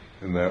enemy,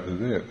 and that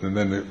was it. And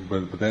then,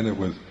 but then it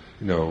was,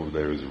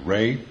 there was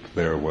rape,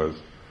 there was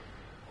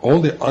all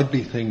the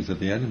ugly things that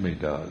the enemy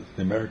does.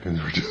 The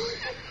Americans were doing.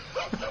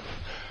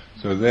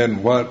 So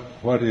then,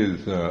 what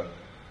is, that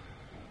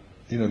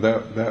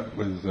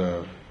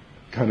was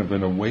kind of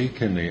an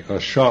awakening, a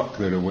shock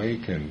that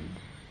awakened.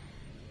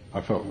 I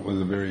felt was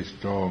a very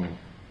strong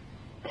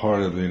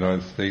part of the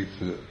United States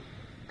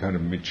kind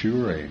of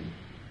maturing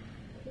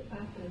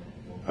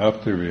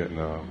after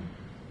Vietnam.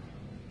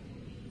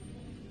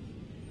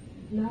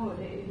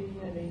 Nowadays,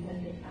 when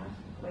they ask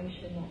the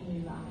question of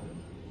me life.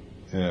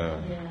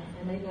 Yeah.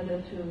 And in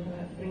order to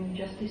bring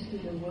justice to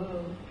the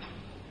world,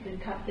 the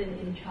captain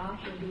in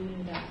charge of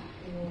doing that,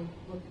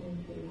 look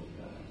into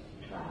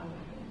trial.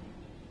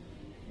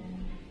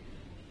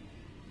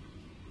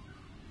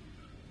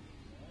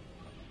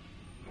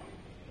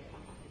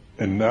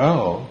 And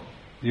now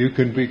you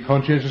can be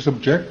conscientious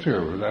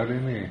objector without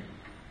any,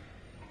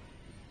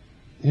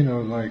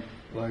 like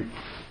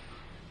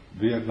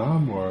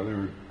Vietnam War, there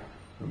were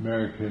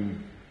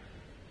American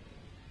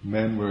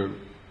men were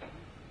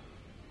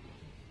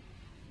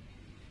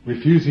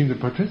refusing to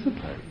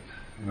participate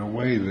in a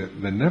way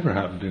that never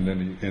happened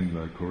in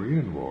the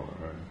Korean War,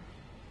 or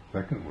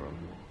Second World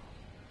War.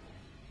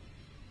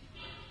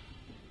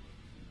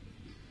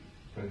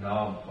 But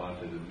now,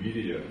 the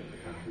media in the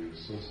country is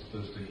so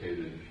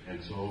sophisticated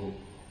and so,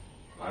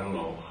 I don't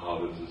know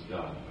how this is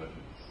done, but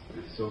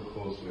it's so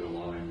closely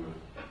aligned with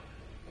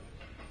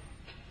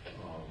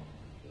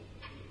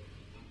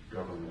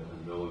government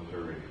and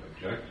military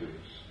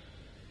objectives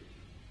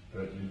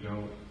that you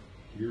don't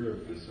hear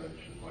of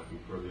dissension, like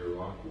before the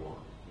Iraq War,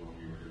 when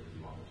we were here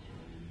from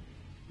Monastery.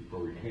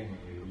 Before we came,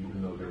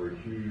 even though there were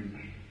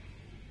huge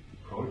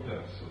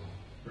protests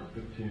of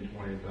 15,000 to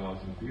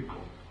 20,000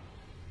 people,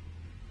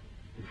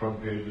 the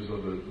front pages of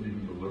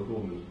even the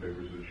liberal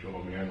newspapers would show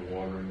a man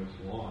watering his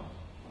lawn.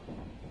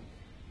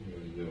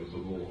 There was a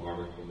little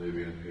article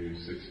maybe on page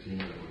 16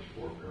 that was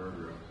 4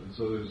 paragraphs. And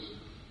so there's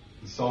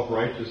the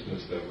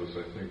self-righteousness that was,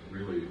 I think,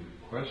 really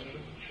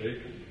questioned,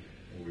 shaken,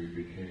 and we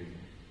became,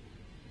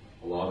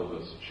 a lot of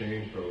us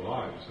changed our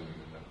lives in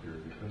that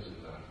period because of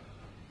that.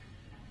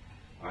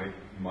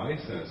 My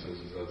sense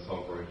is that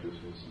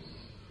self-righteousness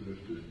is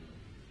lifted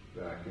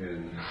back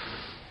in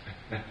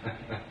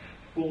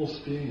full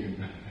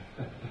steam.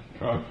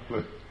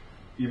 Conflict.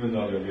 Even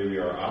though there maybe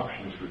are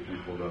options for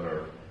people that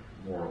are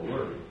more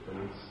alert, but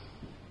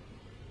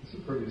it's a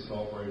pretty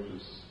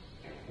self-righteous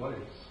place,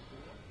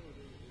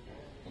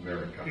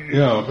 America.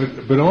 Yeah,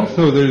 but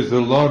also there's a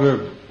lot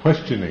of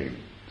questioning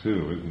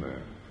too, isn't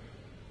there?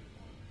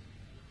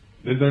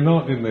 They're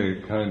not in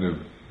the kind of,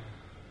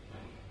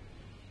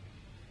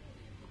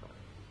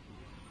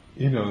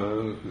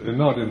 they're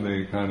not in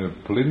the kind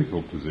of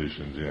political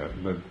positions yet,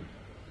 but.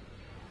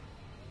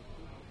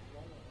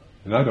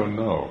 And I don't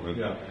know, but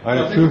yeah. I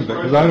assume that,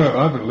 because I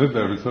haven't lived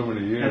there for so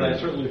many years. And I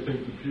certainly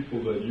think the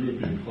people that you would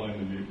be inclined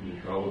to meet when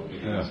you travel to the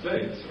United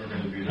States are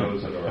going to be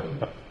those that are,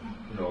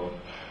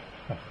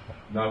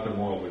 not the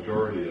moral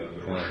majority of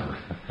it.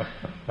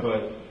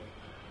 But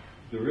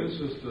there is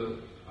just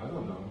I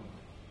don't know.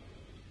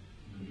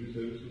 Did you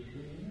say this was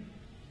true?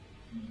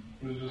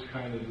 There's just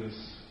kind of this,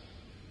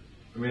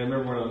 I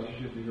remember when I was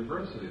teaching at the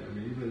university,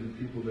 even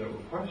people that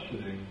were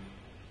questioning,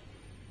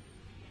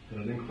 had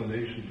an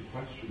inclination to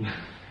question,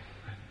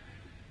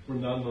 were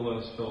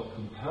nonetheless felt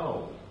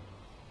compelled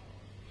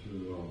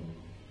to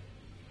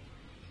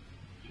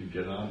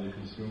get on the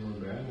consumer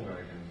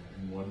bandwagon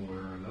in one way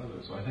or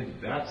another. So I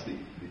think that's the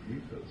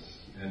ethos.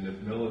 And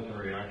if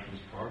military action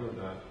is part of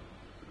that,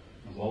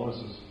 as long as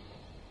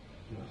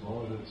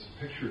it's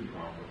pictured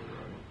properly,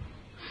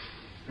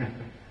 right?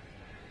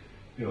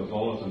 As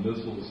long as the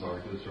missiles are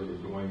just sort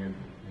of going in,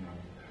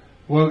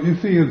 Well, you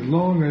see, as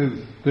long as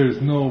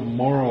there's no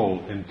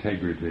moral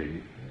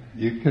integrity,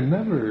 you can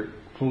never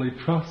fully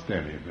trust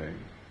anything.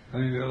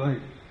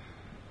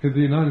 Because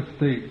the United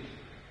States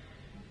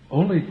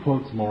only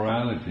quotes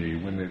morality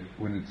when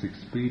it's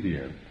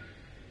expedient,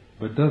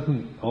 but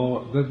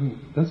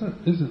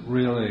isn't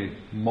really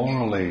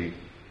morally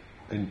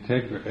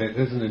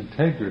doesn't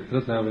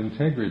have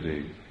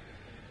integrity,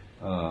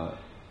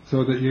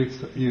 so that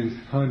you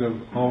kind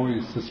of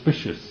always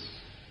suspicious,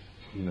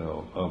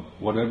 of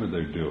whatever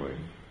they're doing.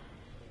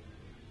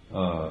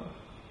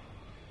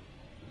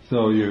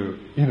 So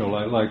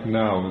like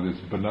now with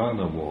this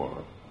banana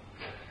war,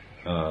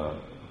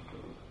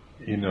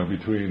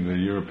 between the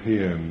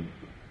European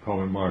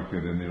common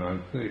market and the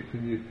United States,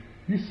 and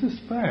you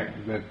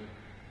suspect that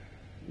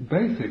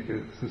basic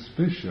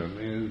suspicion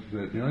is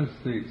that the United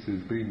States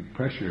is being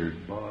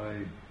pressured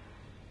by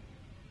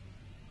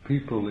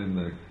people in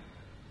the,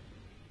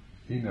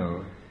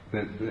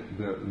 that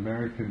the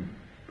American,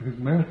 because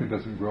America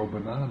doesn't grow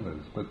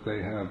bananas, but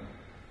they have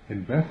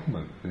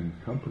investments in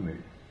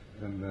companies,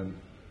 and then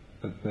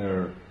that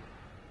they're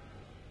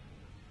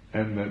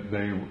and that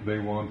they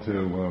want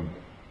to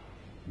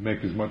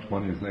make as much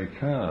money as they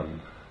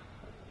can,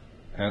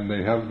 and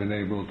they haven't been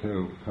able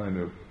to kind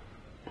of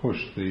push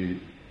the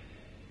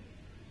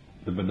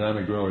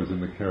banana growers in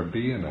the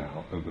Caribbean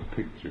out of the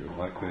picture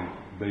like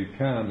they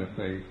can if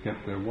they get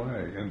their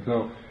way. And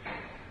so,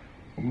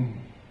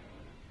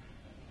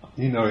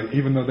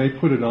 even though they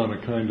put it on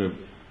a kind of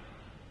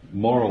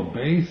moral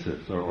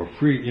basis or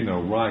free,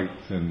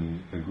 rights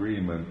and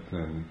agreements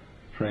and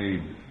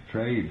trade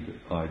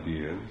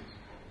ideas,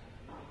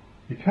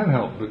 you can't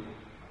help but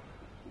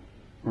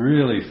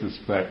really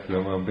suspect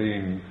them of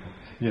being,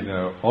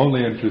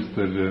 only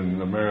interested in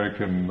the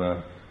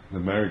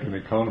American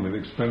economy at the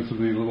expense of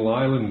these little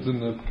islands in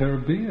the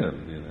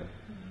Caribbean.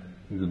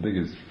 It's the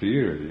biggest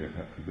fear you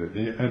have.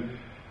 And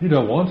you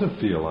don't want to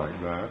feel like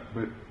that,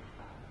 but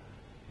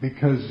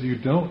because you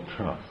don't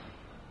trust.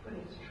 But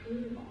it's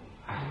true.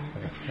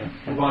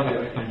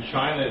 In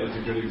China is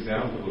a good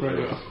example of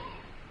this.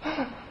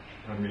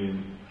 I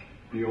mean,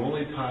 the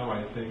only time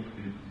I think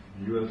the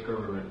U.S.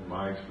 government, in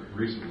my experience,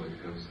 recently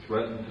has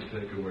threatened to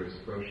take away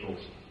special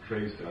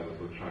trade status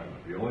with China.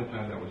 The only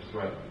time that was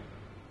threatened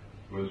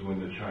was when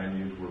the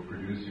Chinese were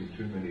producing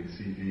too many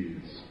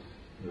CDs.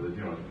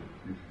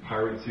 These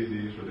pirate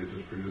CDs where they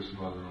just produce them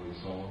on their own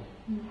song.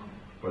 Mm-hmm.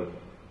 But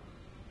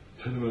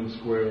Tiananmen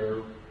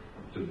Square,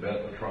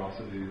 Tibet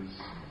atrocities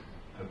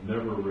have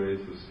never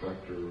raised the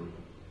specter,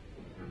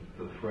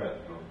 the threat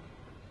of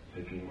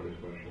taking away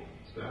special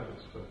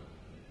status. But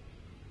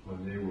when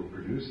they were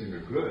producing a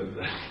good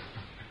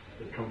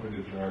that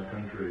companies in our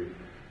country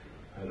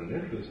had an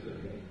interest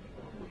in,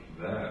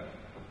 that.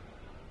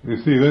 You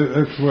see,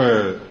 that's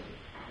where,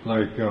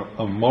 like,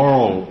 a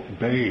moral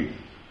base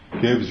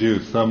gives you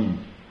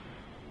some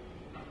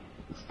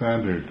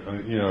standard.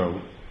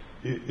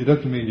 It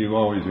doesn't mean you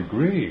always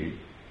agree,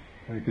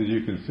 because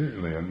you can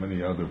certainly, in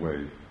many other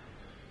ways,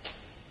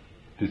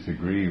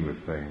 disagree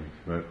with things.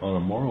 But on a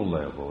moral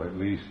level, at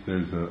least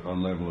there's a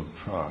level of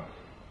trust.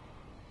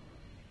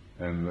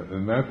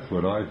 And that's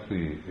what I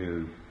see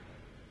is,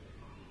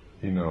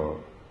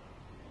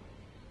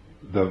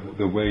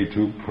 the way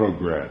to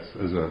progress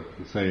as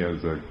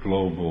a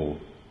global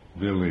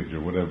village or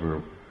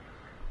whatever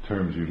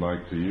terms you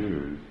like to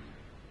use.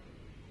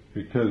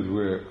 Because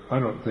I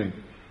don't think,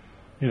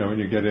 when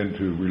you get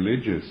into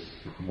religious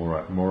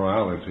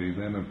morality,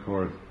 then of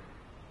course,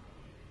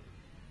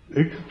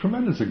 it's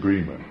tremendous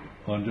agreement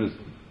on just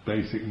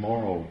basic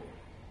moral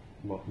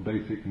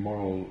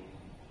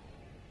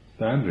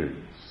standards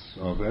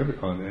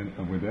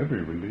with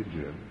every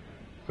religion.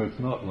 So it's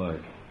not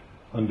like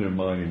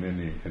undermining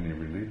any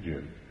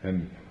religion.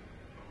 And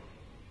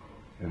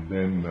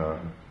then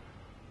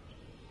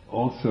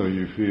also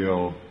you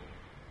feel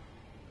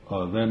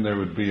then there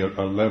would be a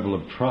level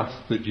of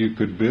trust that you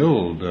could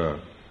build the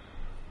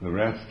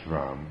rest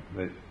from.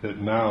 That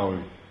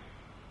now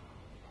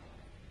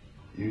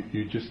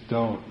you just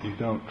don't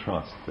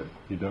trust it.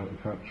 You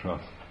can't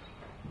trust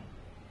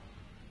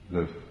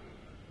the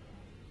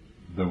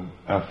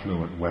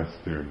affluent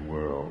Western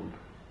world,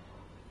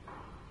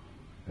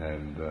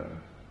 and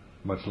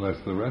much less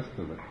the rest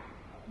of it.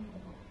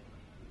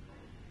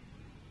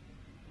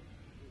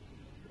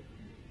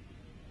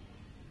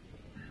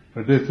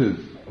 But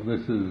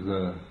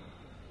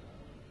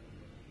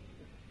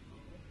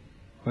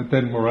but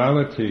then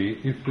morality,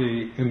 you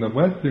see, in the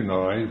Western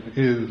eyes,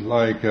 is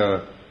like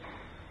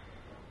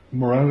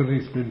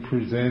morality's been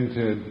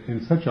presented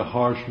in such a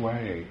harsh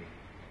way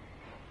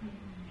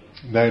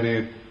that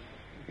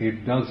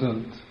it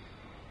doesn't.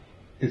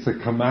 It's a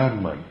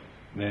commandment,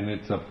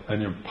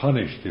 and you're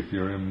punished if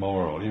you're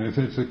immoral.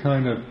 It's a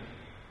kind of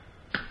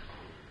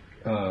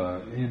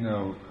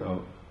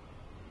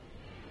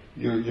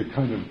you're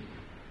kind of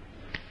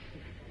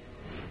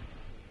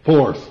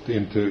forced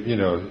into,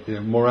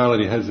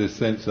 morality has this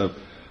sense of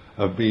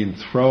being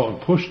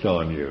pushed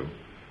on you,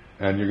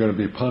 and you're going to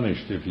be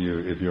punished if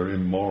you're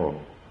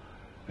immoral,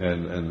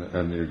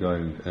 and you're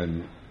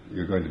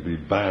going to be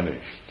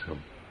banished,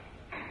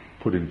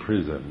 put in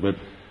prison.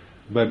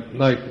 But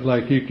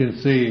like you can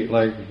see,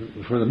 like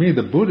for me,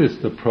 the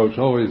Buddhist approach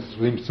always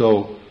seems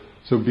so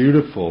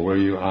beautiful, where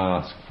you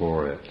ask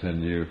for it,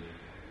 and your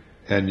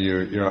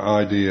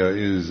idea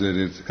is that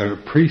it's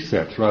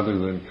precepts rather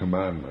than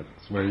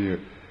commandments, where you're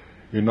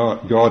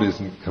not, God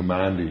isn't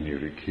commanding you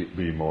to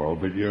be moral,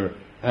 but you're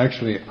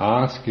actually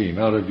asking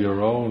out of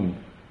your own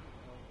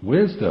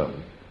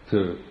wisdom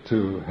to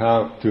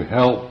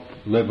help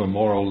live a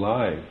moral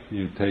life.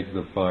 You take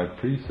the 5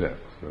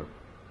 precepts or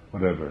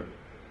whatever.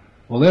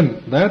 Well,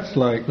 then that's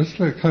like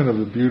kind of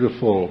a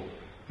beautiful.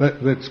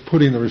 That's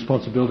putting the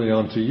responsibility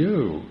onto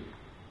you.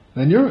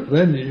 And you're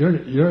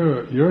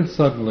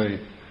suddenly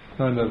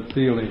kind of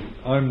feeling,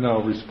 I'm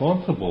now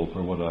responsible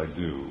for what I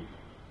do,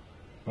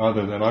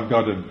 rather than I've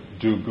got to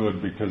do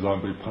good because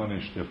I'll be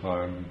punished if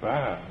I'm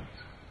bad.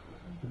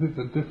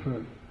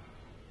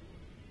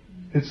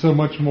 It's so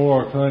much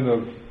more kind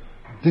of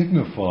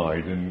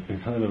dignified and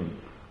kind of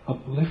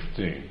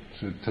uplifting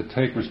to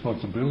take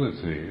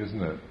responsibility,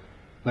 isn't it?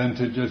 Than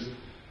to just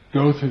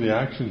go through the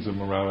actions of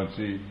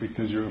morality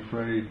because you're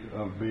afraid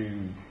of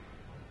being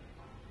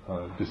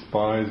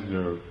despised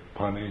or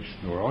punished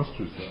or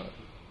ostracized.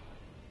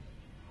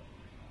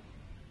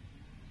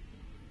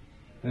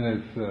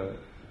 And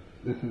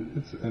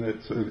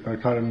it's a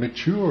kind of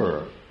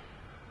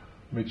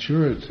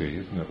maturity,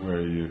 isn't it,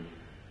 where you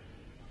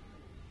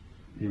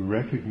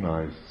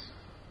recognize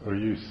or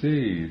you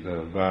see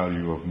the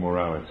value of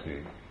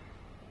morality.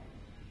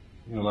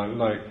 You know,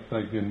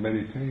 like in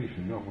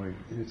meditation, don't we?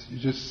 You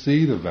just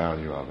see the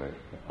value of it.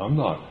 I'm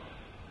not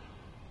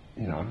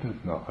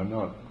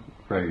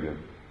afraid of,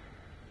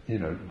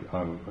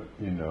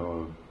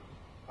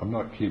 I'm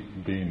not keep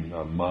being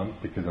a monk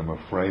because I'm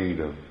afraid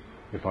of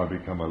if I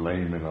become a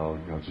layman, I'll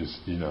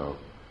just,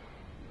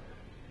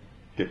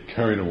 get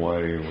carried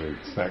away with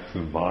sex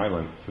and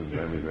violence and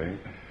everything.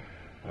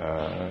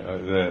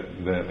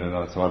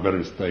 So I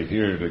better stay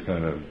here to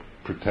kind of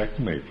protect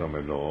me from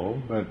it all.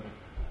 But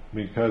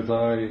because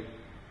I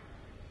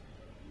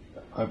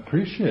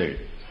appreciate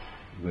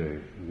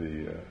the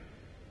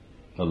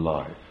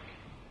life,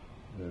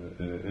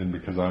 and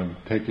because I'm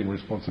taking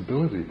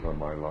responsibility for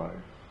my life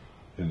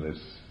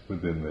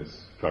within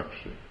this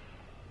structure.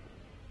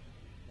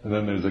 And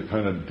then there's a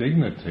kind of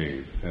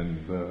dignity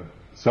and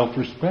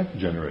self-respect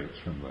generates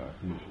from that.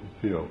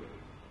 You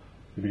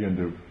begin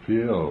to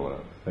feel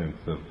a sense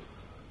of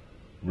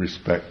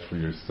respect for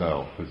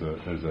yourself as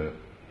a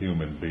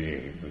human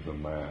being, as a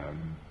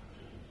man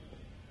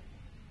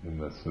in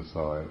this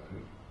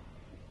society,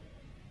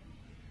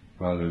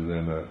 rather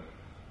than a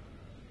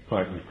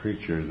frightened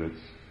creature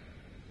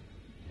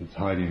that's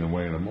hiding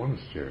away in a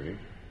monastery.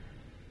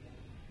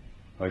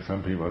 Like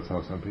that's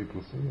how some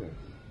people see it.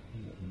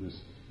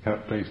 Just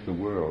can't face the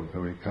world,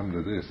 so we come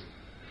to this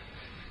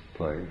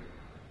place,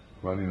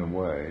 running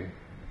away,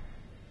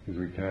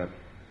 because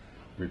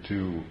we're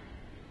too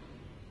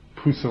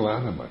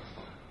pusillanimous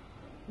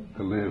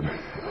to live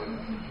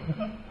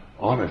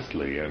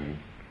honestly and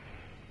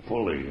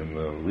fully in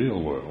the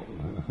real world.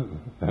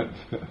 I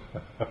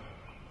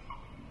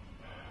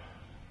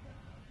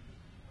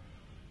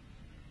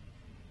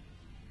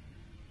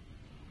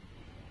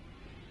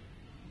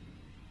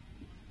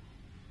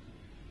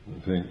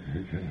think,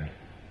 okay.